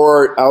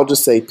 Or I'll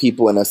just say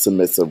people in a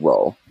submissive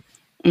role.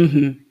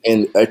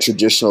 In a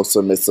traditional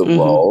submissive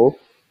role,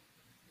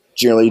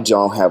 generally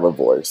don't have a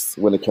voice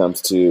when it comes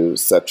to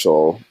sex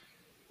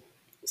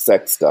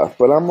stuff.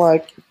 But I'm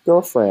like,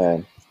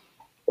 girlfriend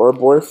or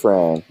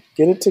boyfriend,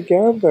 get it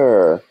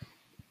together.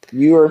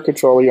 You are in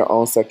control of your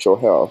own sexual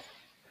health.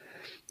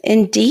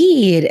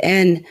 Indeed.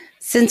 And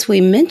since we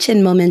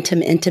mentioned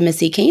Momentum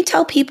Intimacy, can you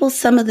tell people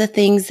some of the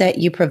things that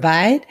you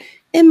provide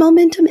in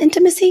Momentum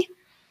Intimacy?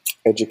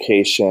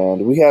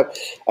 Education. We have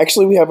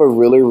a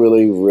really,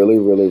 really, really,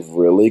 really,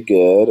 really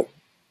good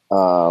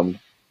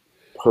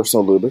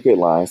personal lubricant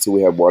line. So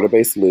we have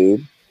water-based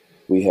lube,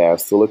 we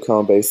have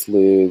silicone-based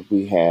lube,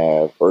 we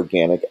have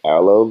organic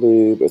aloe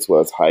lube, as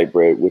well as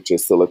hybrid, which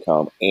is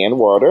silicone and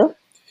water.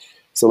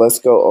 So let's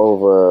go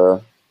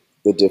over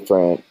the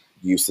different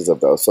uses of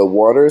those. So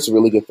water is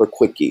really good for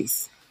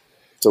quickies.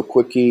 So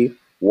quickie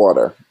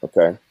water,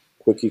 okay?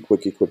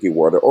 Quickie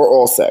water, or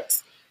oral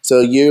sex. So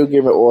you're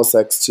giving oral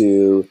sex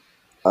to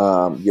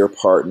your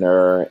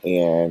partner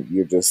and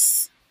you're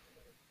just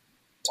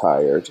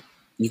tired.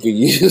 You can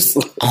use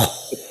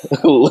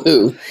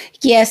lube.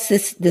 Yes,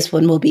 this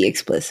one will be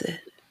explicit.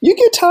 You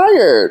get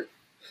tired.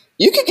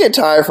 You can get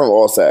tired from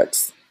oral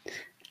sex.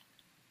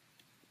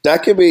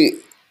 That could be,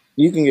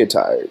 you can get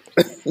tired.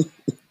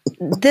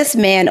 This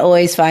man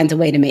always finds a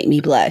way to make me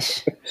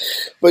blush.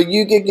 But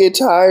you can get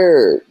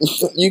tired.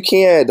 You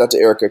can,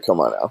 Dr. Erica, come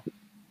on now.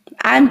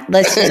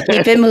 Let's just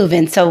keep it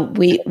moving. So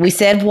we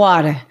said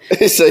water.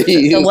 So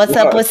what's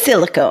up with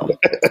silicone?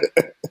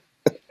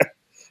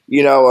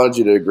 You know, I wanted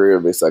you to agree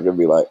with me so I can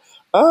be like,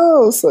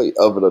 oh, so you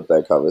open up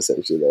that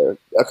conversation there.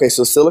 Okay,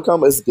 so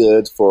silicone is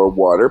good for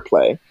water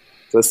play.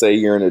 So let's say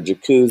you're in a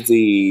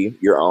jacuzzi,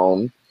 you're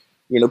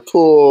in a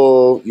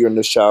pool, you're in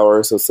the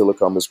shower, so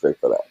silicone is great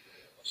for that.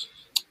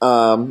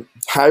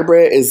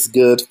 Hybrid is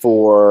good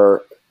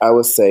for, I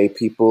would say,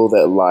 people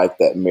that like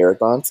that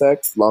marathon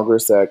sex, longer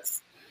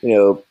sex. You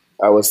know,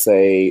 I would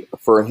say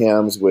for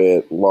hymns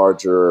with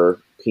larger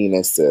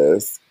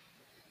penises,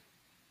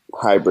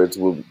 hybrids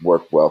would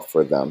work well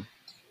for them.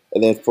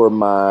 And then for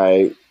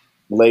my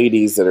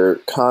ladies that are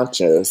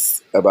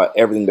conscious about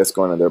everything that's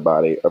going on in their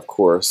body, of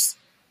course,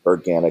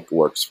 organic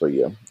works for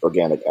you.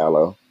 Organic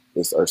aloe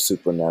is our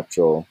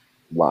supernatural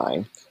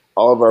line.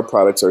 All of our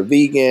products are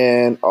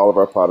vegan. All of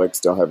our products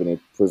don't have any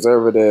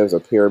preservatives or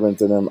parabens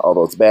in them, all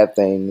those bad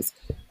things,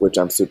 which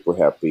I'm super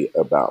happy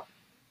about.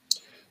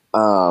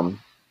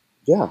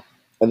 Yeah.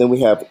 And then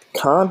we have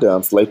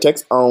condoms,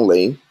 latex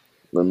only,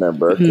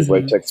 remember, because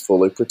latex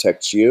fully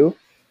protects you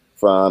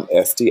from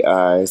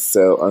STIs.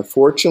 So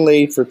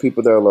unfortunately, for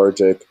people that are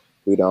allergic,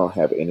 we don't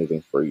have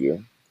anything for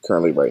you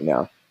currently right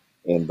now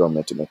in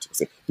romantic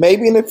intimacy.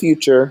 Maybe in the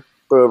future,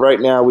 but right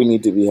now we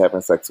need to be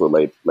having sex with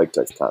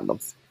latex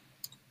condoms.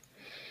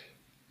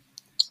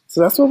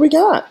 So that's what we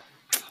got.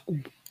 I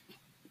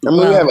mean,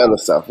 we have other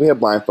stuff. We have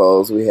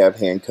blindfolds. We have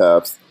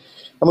handcuffs.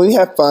 I mean, we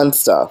have fun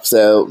stuff.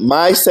 So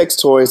my sex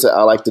toys that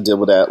I like to deal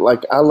with that,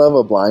 like I love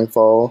a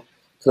blindfold.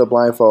 So a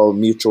blindfold,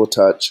 mutual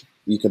touch.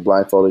 You can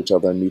blindfold each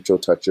other and mutual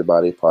touch your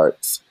body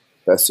parts.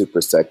 That's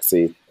super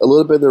sexy. A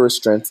little bit of the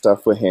restraint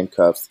stuff with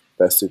handcuffs.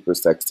 That's super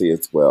sexy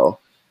as well.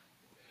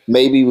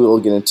 Maybe we'll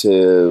get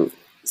into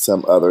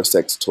some other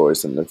sex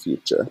toys in the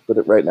future.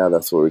 But right now,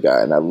 that's what we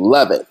got. And I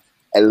love it.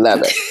 I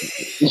love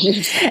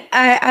it.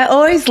 I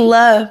always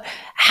love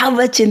how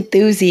much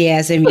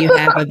enthusiasm you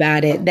have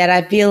about it, that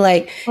I feel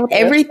like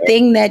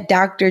everything that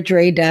Dr.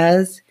 Dre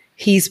does,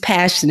 he's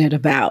passionate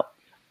about.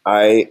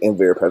 I am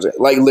very passionate.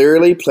 Like,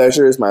 literally,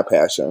 pleasure is my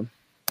passion.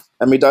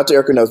 I mean, Dr.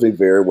 Erica knows me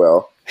very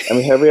well. I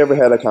mean, have we ever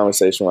had a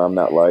conversation where I'm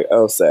not like,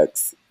 oh,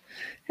 sex?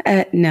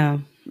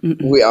 No.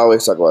 Mm-mm. We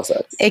always talk about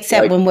sex.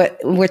 Except when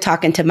we're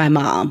talking to my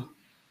mom.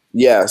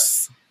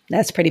 Yes.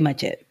 That's pretty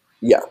much it.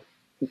 Yeah.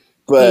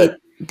 But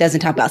he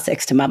doesn't talk about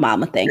sex to my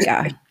mama, thank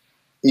God.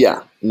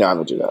 Yeah. No, I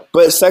don't do that.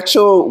 But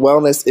sexual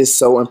wellness is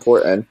so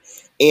important.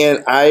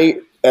 And I,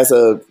 as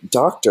a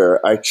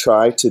doctor, I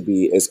try to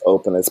be as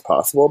open as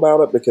possible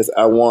about it because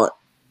I want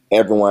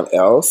everyone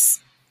else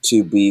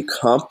to be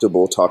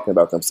comfortable talking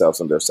about themselves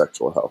and their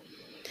sexual health.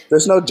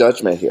 There's no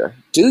judgment here.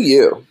 Do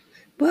you?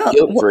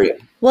 Guilt-free.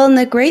 Well, and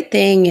the great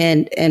thing,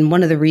 and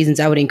one of the reasons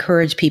I would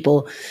encourage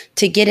people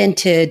to get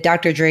into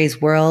Dr. Dre's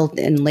world,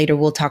 and later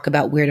we'll talk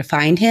about where to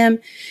find him,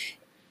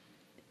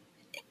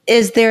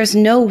 is there's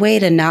no way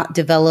to not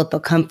develop a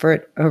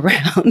comfort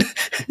around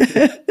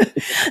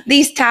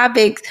these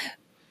topics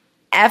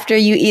after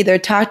you either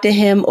talk to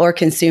him or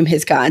consume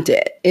his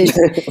content.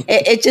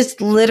 It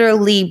just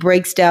literally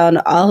breaks down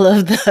all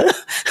of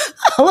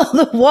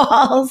the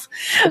walls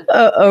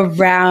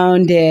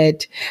around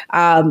it.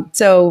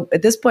 So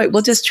at this point,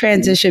 we'll just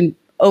transition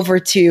over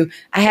to,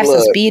 I have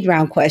some speed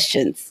round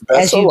questions.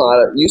 That's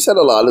you said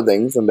a lot of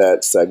things in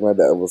that segment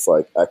that was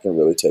like, I can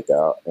really take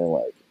out and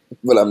like,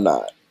 but I'm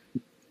not.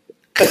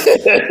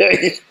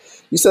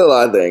 You said a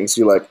lot of things.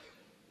 You're like,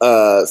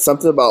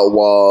 something about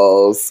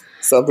walls,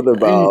 something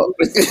about,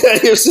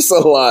 there's just a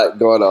lot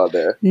going on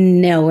there.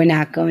 No, we're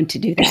not going to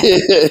do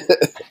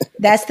that.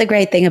 That's the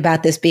great thing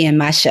about this being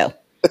my show.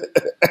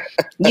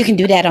 You can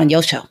do that on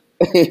your show.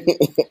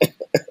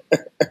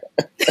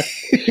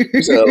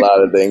 You said a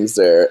lot of things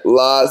there.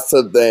 Lots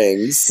of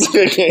things.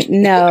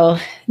 No.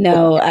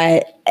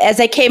 As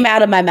I came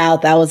out of my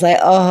mouth, I was like,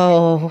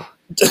 oh,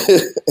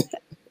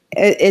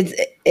 it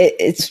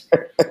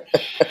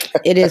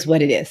is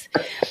what it is.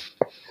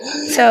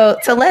 So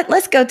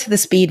let's go to the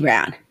speed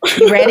round.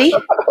 You ready?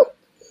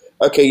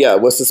 Okay, yeah.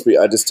 What's the speed?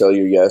 I just tell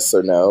you yes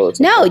or no. Or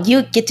no,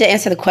 you get to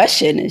answer the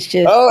question. It's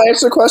just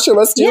answer the question.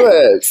 Let's do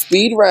it.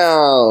 Speed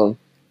round.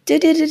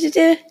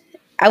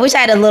 I wish I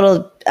had a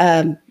little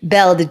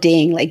bell to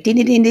ding, like ding,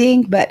 ding, ding,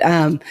 ding. But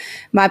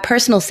my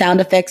personal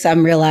sound effects,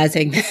 I'm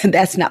realizing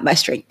that's not my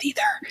strength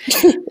either.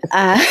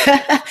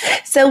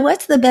 So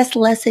what's the best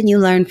lesson you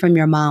learned from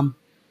your mom?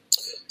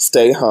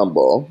 Stay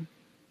humble.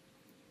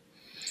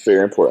 It's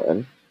very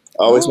important.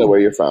 Always know where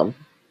you're from.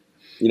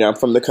 You know, I'm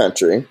from the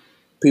country.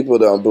 People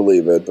don't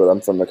believe it, but I'm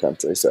from the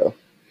country. So,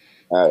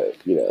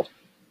 you know,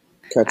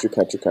 country.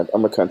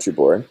 I'm a country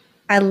boy.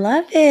 I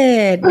love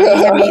it. You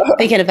have me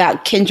thinking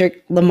about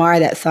Kendrick Lamar,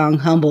 that song,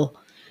 Humble.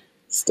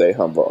 Stay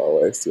humble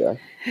always, yeah.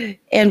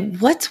 And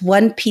what's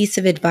one piece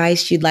of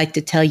advice you'd like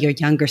to tell your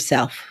younger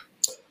self?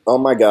 Oh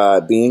my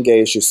God, be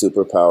engaged, your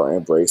superpower,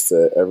 embrace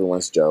it.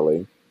 Everyone's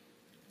jelly.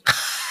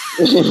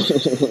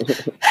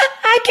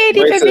 I can't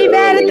Embrace even be it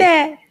mad at early.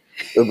 that.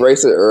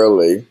 Embrace it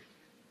early.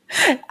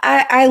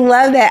 I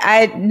love that.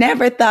 I'd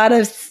never thought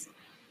of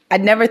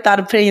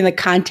putting in the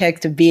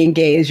context of being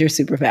gay as your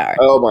superpower.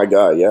 Oh my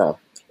God, yeah.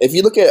 If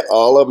you look at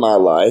all of my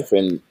life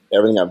and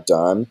everything I've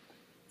done,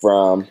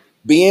 from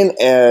being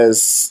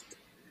as,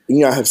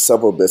 you know, I have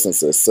several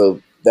businesses.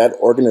 So that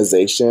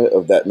organization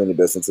of that many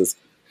businesses,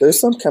 there's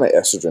some kind of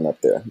estrogen up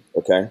there,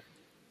 okay?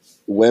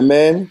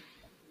 Women,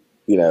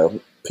 you know,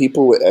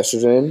 people with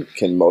estrogen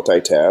can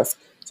multitask.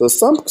 So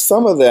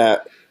some of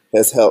that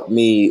has helped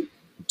me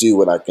do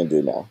what I can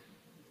do now.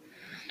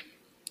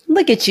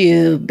 Look at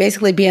you,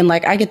 basically being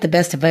like, I get the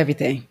best of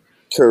everything.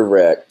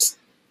 Correct.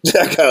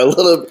 I got a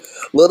little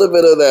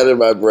bit of that in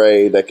my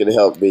brain that can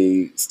help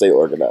me stay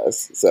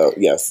organized. So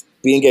yes,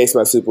 be engaged,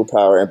 my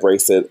superpower,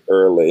 embrace it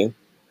early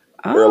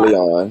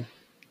on.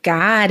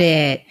 Got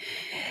it.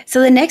 So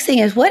the next thing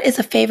is, what is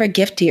a favorite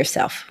gift to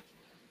yourself?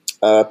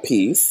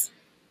 Peace.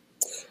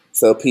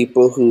 So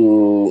people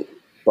who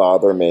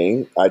bother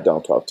me, I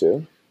don't talk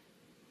to.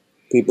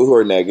 People who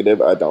are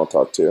negative, I don't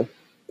talk to.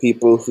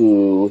 People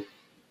who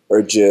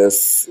are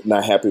just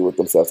not happy with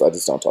themselves, I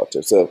just don't talk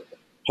to. So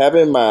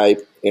having my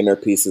inner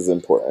peace is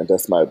important.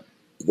 That's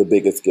the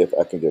biggest gift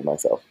I can give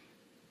myself.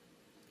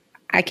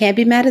 I can't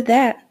be mad at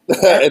that.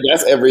 And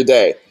that's every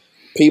day.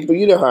 People,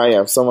 you know how I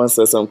am. Someone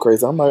says something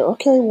crazy. I'm like,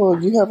 okay,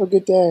 well, you have a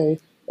good day.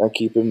 I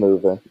keep it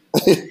moving.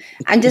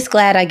 I'm just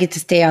glad I get to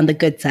stay on the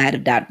good side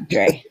of Dr.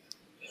 Dre.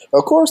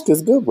 Of course,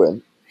 because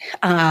Goodwin.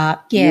 Yes.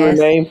 You were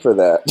named for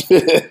that.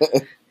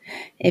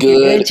 If you're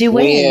good, you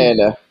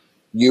win.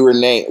 You were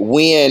named.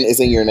 Win is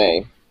in your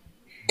name.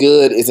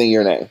 Good is in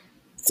your name.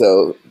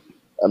 So,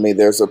 I mean,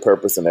 there's a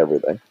purpose in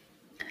everything.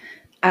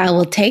 I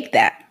will take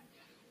that.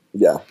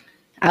 Yeah.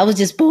 I was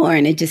just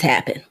born. It just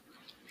happened.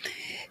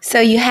 So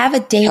you have a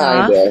day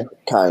off.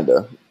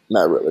 Kinda.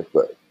 Not really,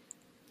 but.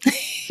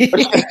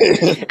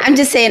 I'm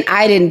just saying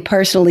I didn't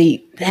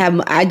personally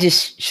I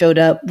just showed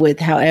up with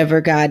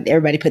however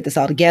everybody put this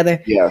all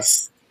together.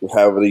 Yes.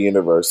 However the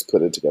universe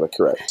put it together.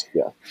 Correct.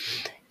 Yeah.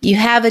 You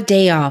have a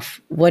day off.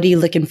 What are you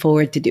looking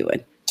forward to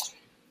doing?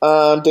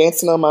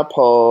 Dancing on my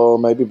pole,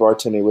 maybe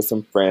bartending with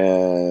some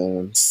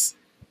friends,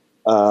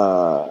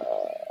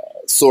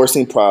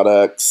 sourcing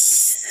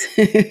products.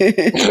 So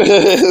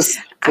this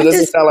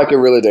doesn't sound like a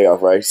really day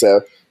off, right?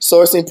 So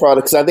sourcing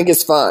products, I think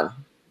it's fun.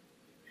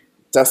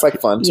 That's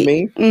like fun to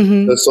me.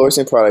 Mm-hmm. The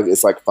sourcing product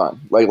is like fun.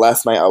 Like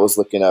last night I was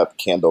looking up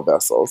candle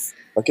vessels.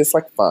 Like it's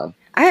like fun.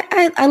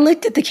 I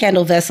looked at the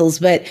candle vessels,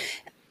 but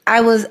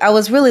I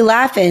was really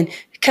laughing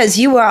because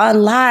you were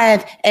on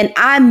live and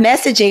I'm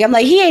messaging. I'm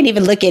like, he ain't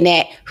even looking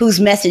at who's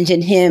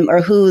messaging him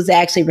or who's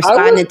actually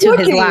responding to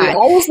his live.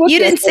 You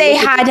didn't say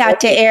hi,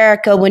 Dr.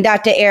 Erica, when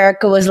Dr.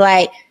 Erica was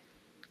like.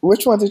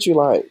 Which one did you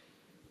like?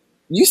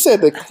 You said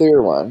the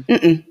clear one.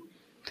 Mm-mm.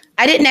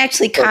 I didn't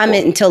actually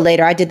comment until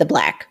later. I did the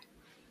black.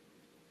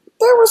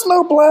 There was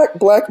no black.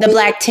 The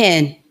black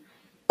 10.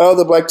 Oh,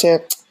 the black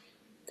 10.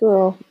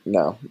 Girl,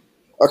 no.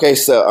 Okay,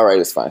 so, all right,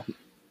 it's fine.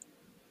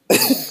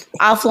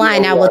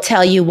 Offline, I will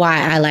tell you why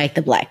I like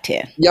the black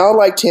 10. Y'all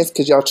like 10s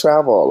because y'all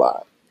travel a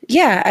lot.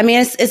 Yeah, I mean,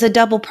 it's a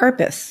double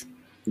purpose.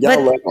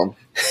 Y'all love them.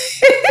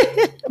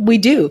 We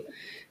do.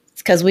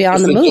 It's because we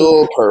on the move.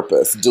 Dual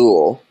purpose,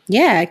 dual.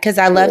 Yeah, because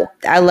I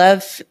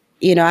love,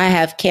 you know, I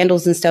have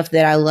candles and stuff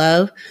that I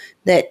love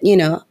that, you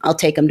know, I'll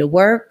take them to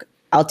work.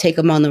 I'll take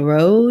them on the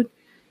road.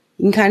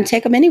 You can kind of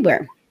take them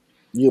anywhere.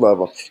 You love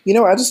them. You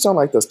know, I just don't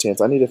like those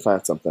tents. I need to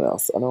find something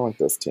else. I don't like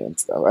those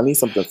tents, though. I need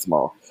something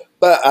small.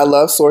 But I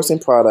love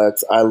sourcing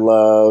products. I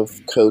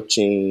love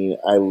coaching.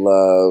 I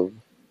love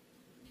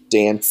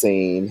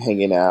dancing,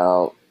 hanging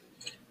out.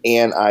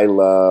 And I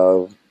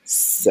love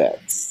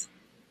sex.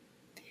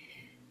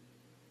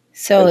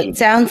 So it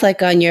sounds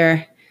like on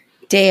your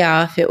day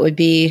off, it would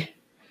be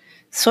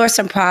source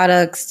some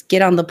products,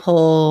 get on the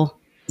pole,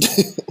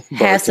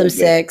 have some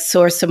sex,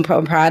 source some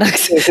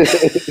products.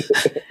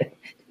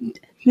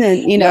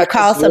 Then, you know,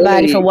 call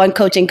somebody for one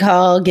coaching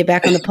call, get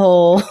back on the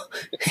pole,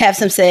 have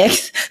some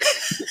sex.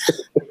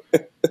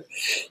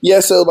 Yeah,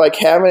 so like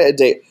having a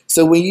day.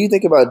 So when you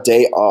think about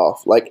day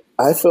off, like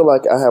I feel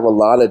like I have a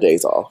lot of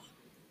days off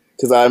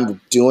because I'm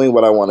doing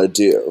what I want to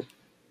do.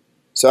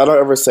 So I don't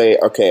ever say,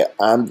 okay,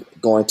 I'm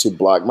going to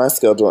block my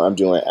schedule. I'm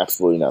doing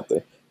absolutely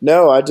nothing.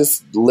 No, I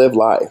just live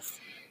life.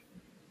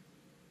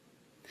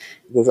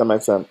 Does that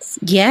make sense?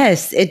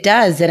 Yes, it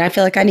does. And I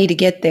feel like I need to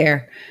get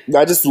there.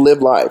 I just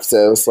live life.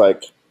 So it's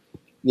like,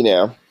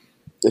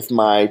 if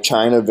my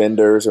China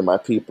vendors or my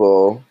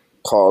people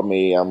call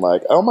me, I'm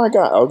like, oh my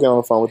God, I'll get on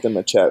the phone with them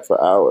and chat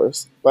for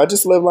hours. But I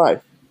just live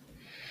life.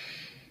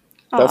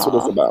 That's what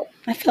it's Aw, about.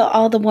 I feel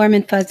all the warm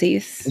and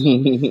fuzzies.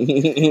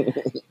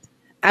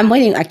 I'm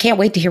waiting. I can't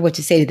wait to hear what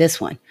you say to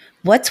this one.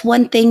 What's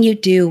one thing you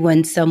do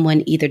when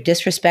someone either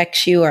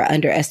disrespects you or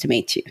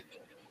underestimates you?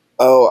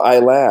 Oh, I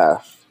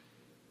laugh.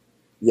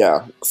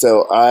 Yeah.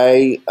 So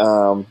I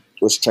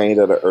was trained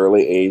at an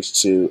early age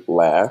to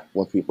laugh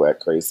when people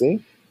act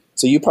crazy.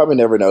 So you probably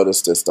never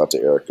noticed this,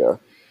 Dr. Erica.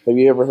 Have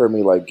you ever heard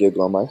me like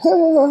giggle? I'm like, ha,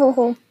 ha, ha,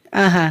 ha.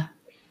 Uh-huh.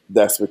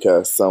 That's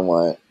because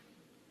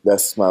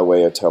that's my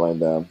way of telling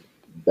them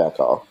back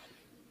off.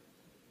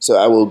 So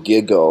I will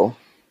giggle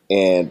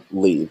and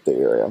leave the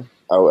area.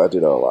 I do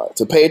that a lot.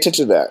 So pay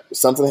attention to that. If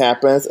something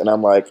happens and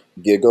I'm like,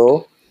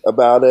 giggle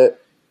about it,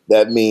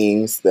 that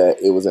means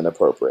that it was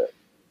inappropriate.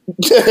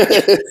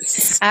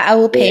 I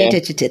will pay Yeah.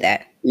 attention to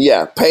that.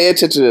 Yeah, pay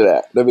attention to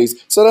that. That means,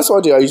 so that's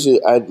what I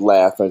do. I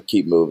laugh and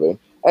keep moving.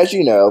 As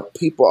you know,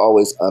 people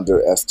always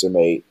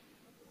underestimate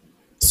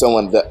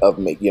someone of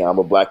me. I'm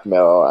a black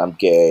male. I'm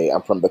gay.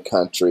 I'm from the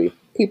country.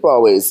 People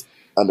always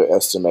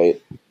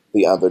underestimate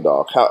the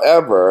underdog.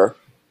 However,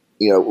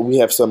 we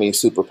have so many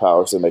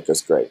superpowers that make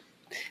us great.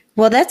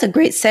 Well, that's a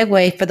great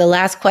segue for the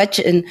last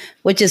question,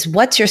 which is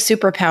what's your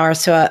superpower?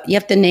 So you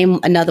have to name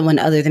another one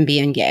other than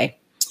being gay.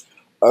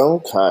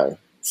 Okay,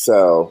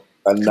 so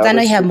Because I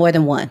know you have more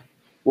than one.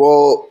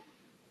 Well,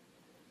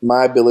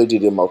 my ability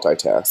to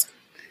multitask.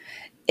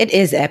 It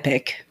is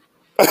epic.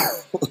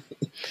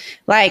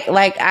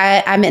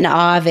 I'm in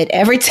awe of it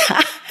every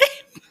time.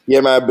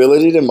 Yeah, my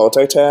ability to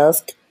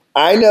multitask.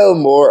 I know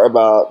more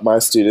about my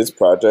students'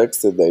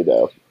 projects than they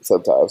know.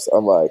 Sometimes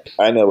I'm like,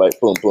 I know like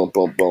boom, boom,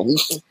 boom, boom.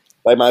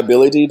 Like my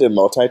ability to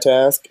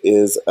multitask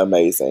is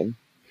amazing.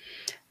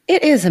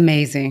 It is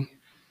amazing.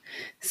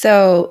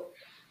 So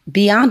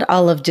beyond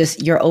all of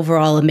just your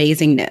overall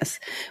amazingness,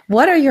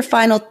 what are your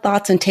final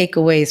thoughts and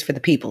takeaways for the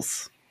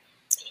peoples?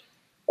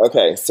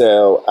 Okay,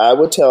 so I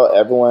would tell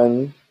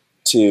everyone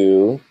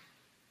to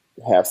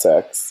have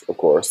sex, of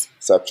course.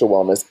 Sexual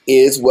wellness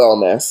is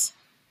wellness.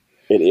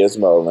 It is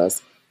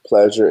wellness.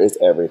 Pleasure is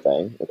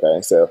everything.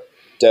 Okay, so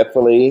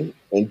definitely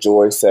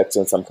enjoy sex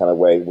in some kind of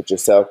way with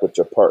yourself, with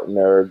your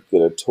partner,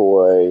 get a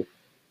toy,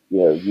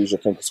 use your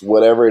fingers,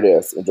 whatever it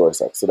is, enjoy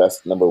sex. So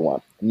that's number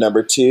one.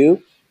 Number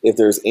two, if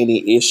there's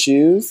any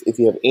issues, if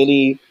you have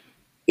any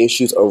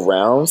issues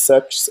around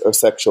sex or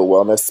sexual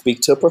wellness, speak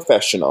to a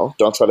professional.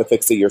 Don't try to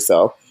fix it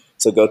yourself.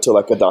 So go to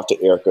like a Dr.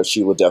 Erica.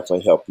 She will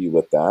definitely help you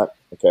with that.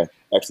 Okay.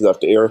 Actually,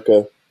 Dr.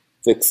 Erica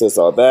fixes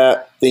all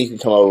that. Then you can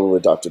come over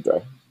with Dr.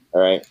 Dre.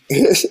 All right.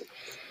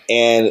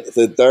 And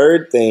the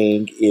third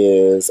thing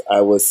is,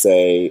 I would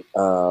say,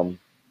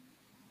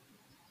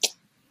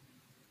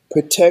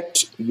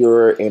 protect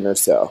your inner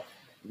self.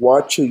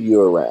 Watch who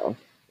you're around.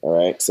 All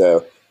right.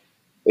 So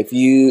if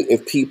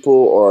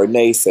people are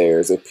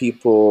naysayers, if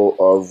people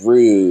are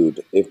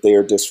rude, if they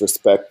are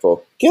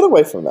disrespectful, get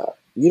away from that.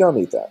 You don't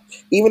need that.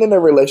 Even in a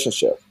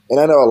relationship. And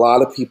I know a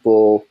lot of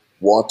people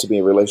want to be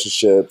in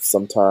relationships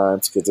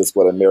sometimes because it's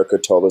what America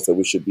told us that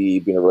we should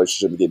be in a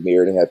relationship and get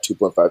married and have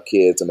 2.5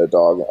 kids and a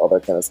dog and all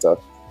that kind of stuff.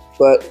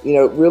 But,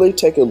 really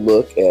take a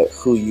look at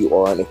who you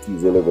are and if you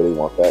really, really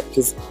want that.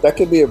 Because that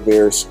could be a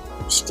very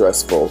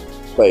stressful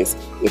place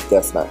if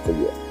that's not for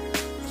you.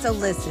 So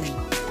listen,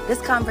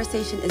 this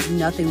conversation is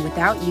nothing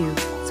without you.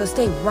 So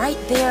stay right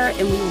there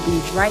and we will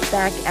be right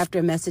back after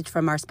a message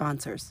from our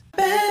sponsors.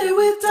 Better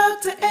with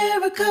Dr.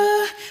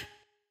 Erica.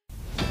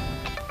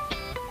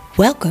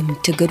 Welcome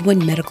to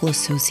Goodwin Medical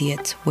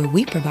Associates, where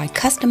we provide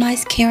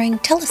customized, caring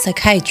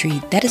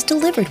telepsychiatry that is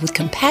delivered with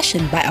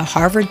compassion by a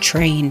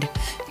Harvard-trained,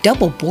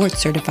 double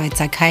board-certified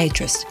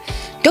psychiatrist.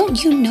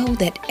 Don't you know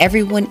that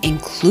everyone,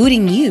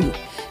 including you,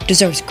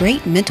 deserves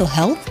great mental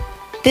health?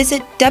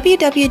 Visit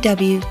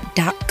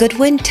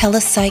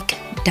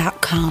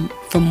www.goodwintelepsych.com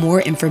for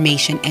more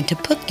information and to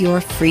book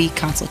your free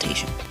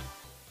consultation.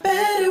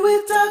 Better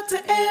with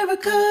Dr.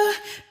 Erica.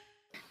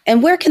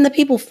 And where can the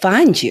people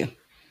find you?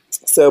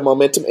 So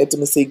Momentum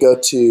Intimacy, go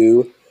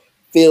to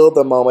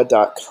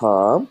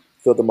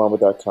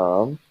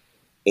feelthemoment.com,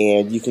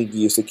 and you can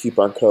use the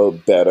coupon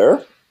code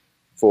BETTER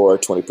for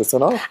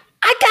 20% off.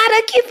 I got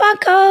a coupon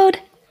code.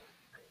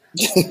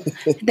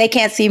 They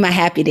can't see my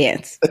happy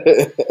dance.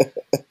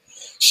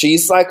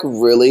 She's like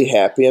really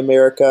happy,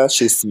 America.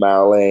 She's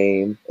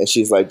smiling and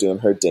she's like doing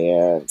her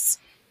dance.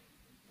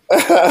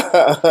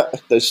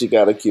 That she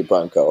got a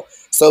coupon code.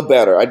 So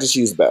better. I just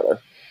use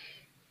better.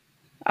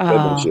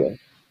 Oh.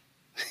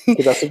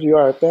 Because that's what you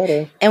are,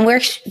 better. And where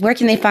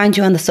can they find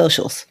you on the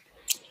socials?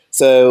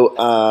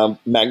 So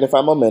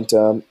Magnify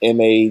Momentum,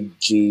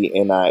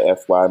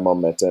 MAGNIFY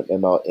Momentum,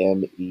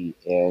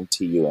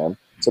 MOMENTUM.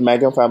 So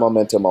Magnify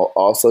Momentum on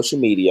all social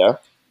media.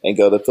 And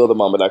go to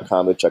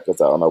feelthemoment.com to check us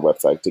out on our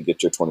website to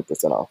get your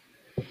 20% off.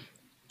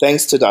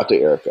 Thanks to Dr.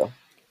 Erica.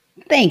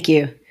 Thank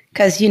you.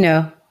 Because, we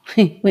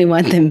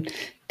want them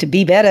to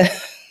be better.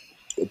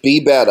 Be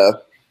better.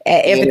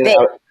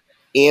 Everything.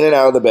 In and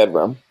out of the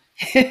bedroom.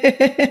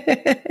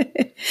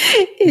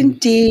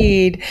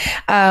 Indeed.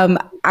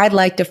 I'd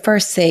like to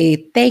first say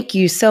thank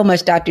you so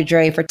much, Dr.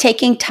 Dre, for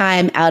taking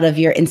time out of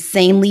your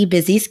insanely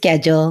busy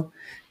schedule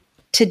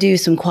to do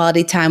some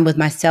quality time with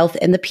myself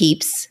and the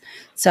peeps.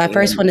 So I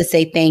first want to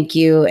say thank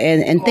you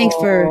and thanks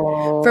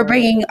for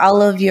bringing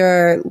all of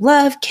your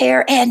love,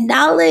 care, and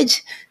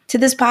knowledge to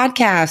this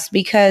podcast,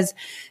 because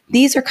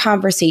these are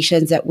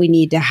conversations that we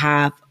need to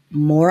have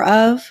more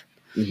of,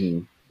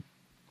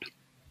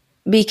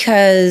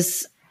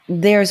 because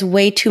there's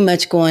way too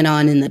much going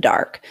on in the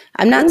dark.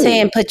 I'm not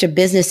saying put your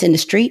business in the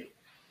street,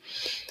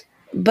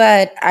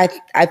 but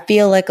I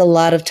feel like a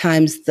lot of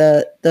times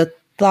the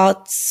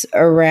thoughts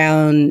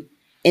around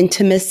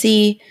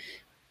intimacy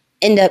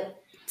end up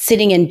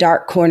sitting in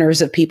dark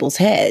corners of people's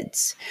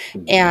heads.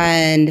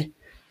 And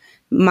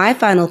my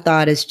final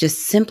thought is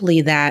just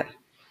simply that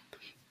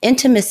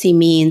intimacy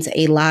means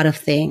a lot of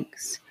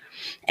things.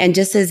 And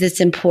just as it's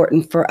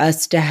important for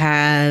us to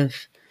have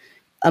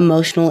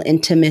emotional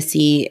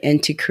intimacy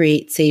and to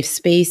create safe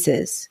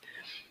spaces,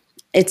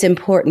 it's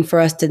important for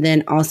us to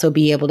then also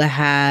be able to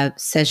have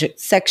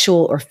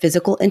sexual or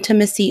physical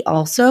intimacy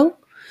also,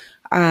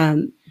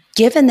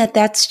 given that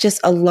that's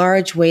just a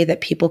large way that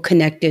people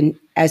connect in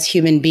as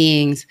human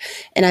beings.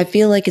 And I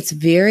feel like it's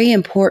very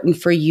important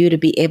for you to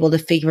be able to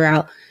figure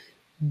out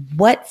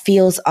what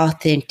feels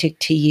authentic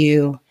to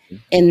you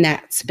in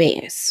that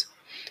space.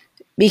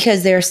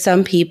 Because there are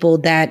some people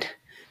that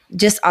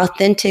just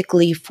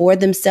authentically for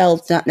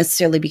themselves, not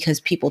necessarily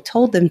because people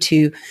told them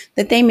to,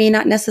 that they may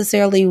not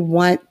necessarily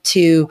want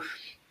to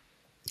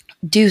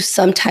do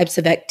some types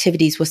of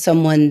activities with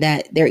someone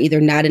that they're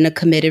either not in a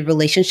committed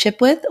relationship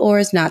with or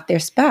is not their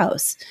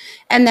spouse.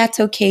 And that's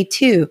okay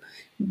too.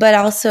 But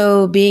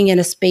also being in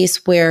a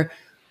space where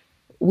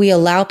we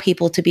allow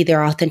people to be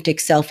their authentic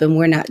self and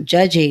we're not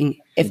judging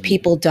if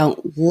people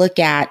don't look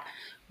at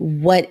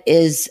what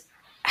is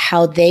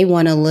how they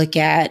want to look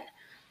at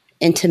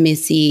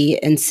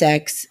intimacy and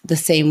sex the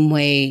same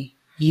way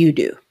you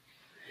do.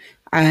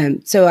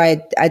 So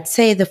I'd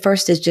say the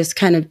first is just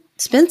kind of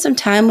spend some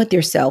time with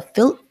yourself.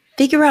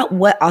 Figure out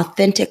what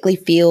authentically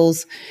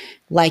feels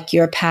like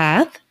your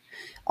path.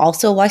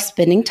 Also, while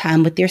spending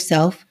time with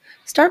yourself,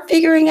 start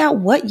figuring out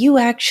what you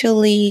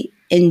actually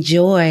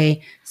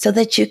enjoy so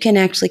that you can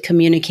actually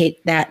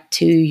communicate that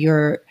to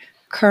your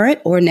current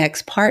or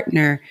next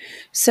partner,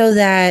 so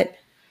that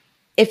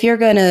if you're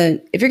gonna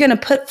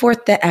put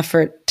forth the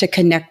effort to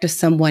connect with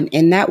someone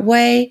in that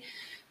way,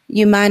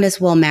 you might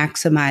as well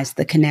maximize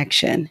the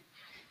connection.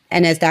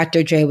 And as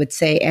Dr. Dre would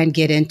say, and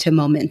get into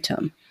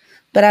momentum.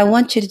 But I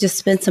want you to just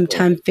spend some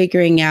time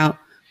figuring out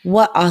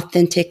what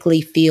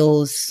authentically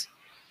feels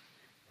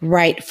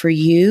right for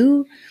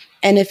you.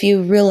 And if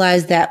you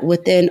realize that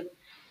within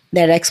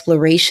that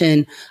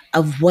exploration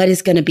of what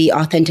is going to be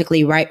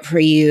authentically right for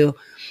you,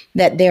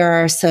 that there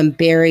are some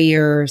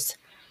barriers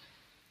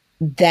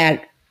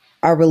that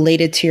are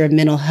related to your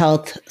mental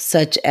health,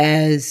 such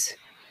as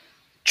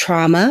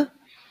trauma,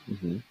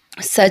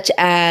 such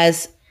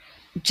as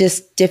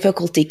just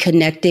difficulty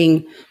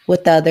connecting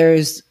with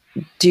others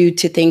due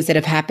to things that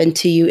have happened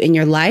to you in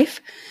your life,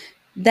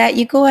 that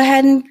you go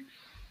ahead and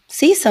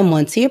see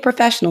a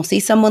professional, see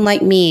someone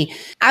like me.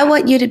 I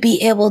want you to be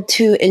able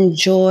to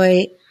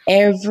enjoy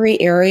every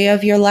area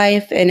of your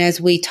life. And as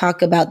we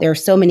talk about, there are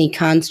so many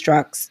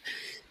constructs,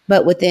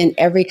 but within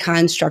every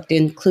construct,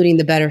 including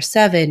the Better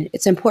 7,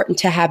 it's important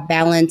to have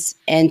balance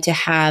and to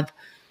have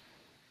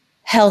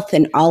health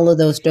in all of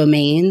those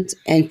domains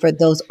and for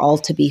those all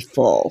to be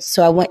full.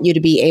 So I want you to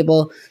be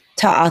able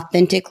to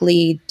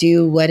authentically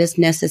do what is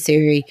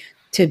necessary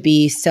to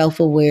be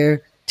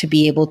self-aware, to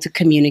be able to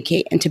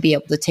communicate, and to be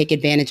able to take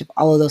advantage of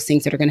all of those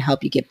things that are going to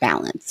help you get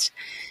balanced,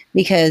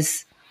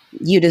 because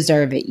you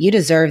deserve it. You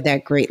deserve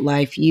that great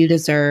life. You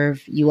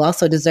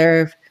also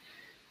deserve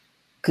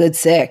good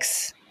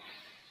sex.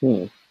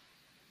 Okay.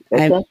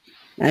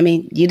 I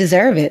mean, you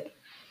deserve it.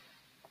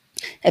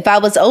 If I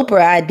was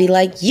Oprah, I'd be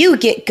like, you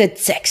get good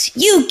sex.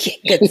 You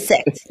get good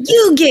sex.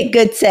 You get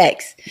good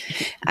sex.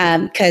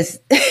 Because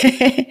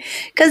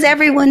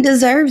everyone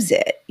deserves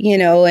it,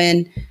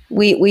 and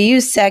we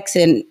use sex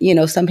and,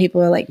 some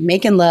people are like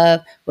making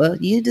love. Well,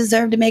 you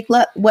deserve to make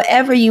love,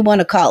 whatever you want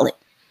to call it.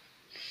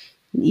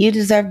 You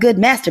deserve good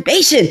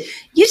masturbation.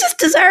 You just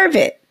deserve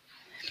it.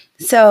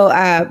 So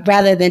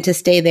rather than to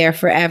stay there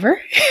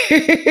forever,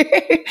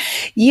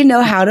 you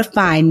know how to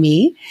find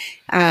me.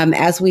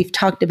 As we've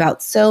talked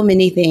about so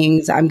many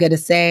things, I'm going to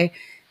say,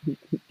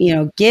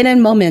 get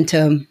in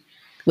momentum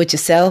with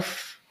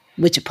yourself,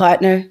 with your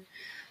partner.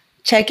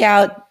 Check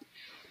out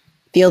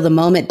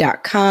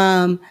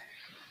feelthemoment.com.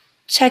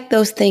 Check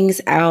those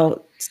things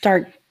out.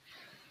 Start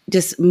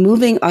just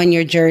moving on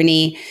your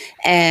journey.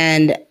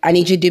 And I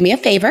need you to do me a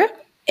favor.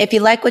 If you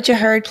like what you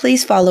heard,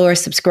 please follow or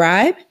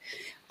subscribe.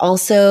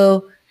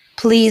 Also,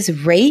 please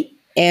rate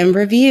and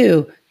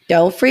review.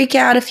 Don't freak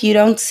out if you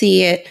don't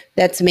see it.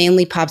 That's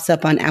mainly pops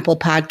up on Apple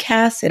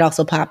Podcasts. It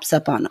also pops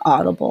up on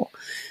Audible.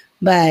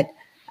 But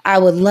I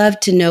would love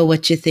to know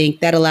what you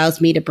think. That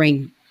allows me to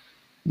bring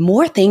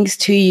more things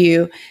to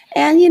you.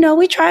 And,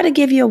 we try to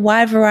give you a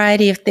wide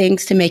variety of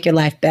things to make your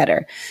life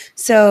better.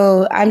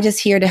 So I'm just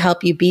here to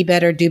help you be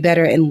better, do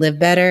better, and live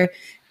better.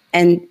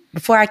 And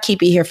before I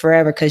keep you here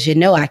forever, because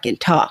I can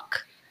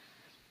talk,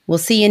 we'll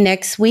see you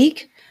next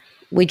week.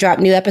 We drop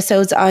new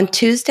episodes on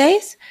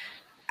Tuesdays.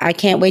 I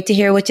can't wait to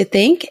hear what you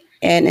think.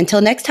 And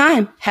until next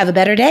time, have a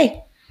better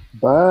day.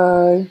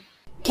 Bye.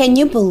 Can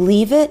you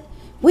believe it?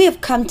 We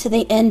have come to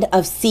the end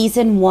of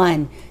season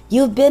 1.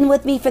 You've been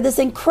with me for this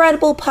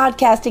incredible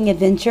podcasting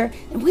adventure,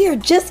 and we are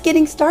just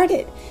getting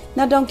started.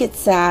 Now, don't get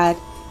sad.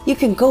 You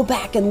can go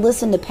back and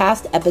listen to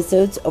past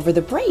episodes over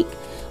the break.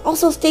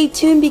 Also, stay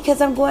tuned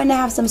because I'm going to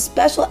have some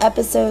special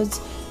episodes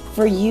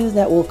for you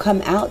that will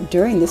come out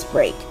during this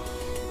break.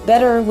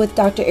 Better with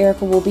Dr.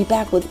 Erica will be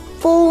back with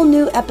full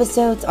new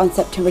episodes on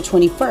September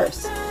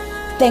 21st.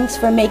 Thanks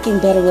for making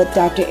Better with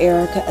Dr.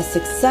 Erica a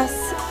success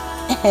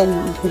and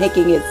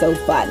making it so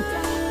fun.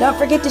 Don't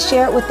forget to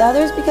share it with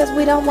others because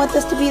we don't want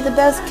this to be the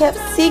best kept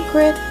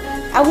secret.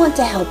 I want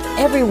to help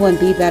everyone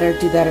be better,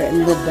 do better,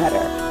 and live better.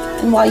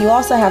 And while you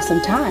also have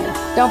some time,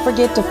 don't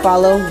forget to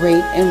follow,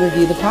 rate, and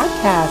review the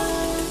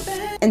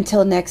podcast.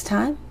 Until next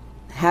time,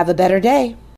 have a better day.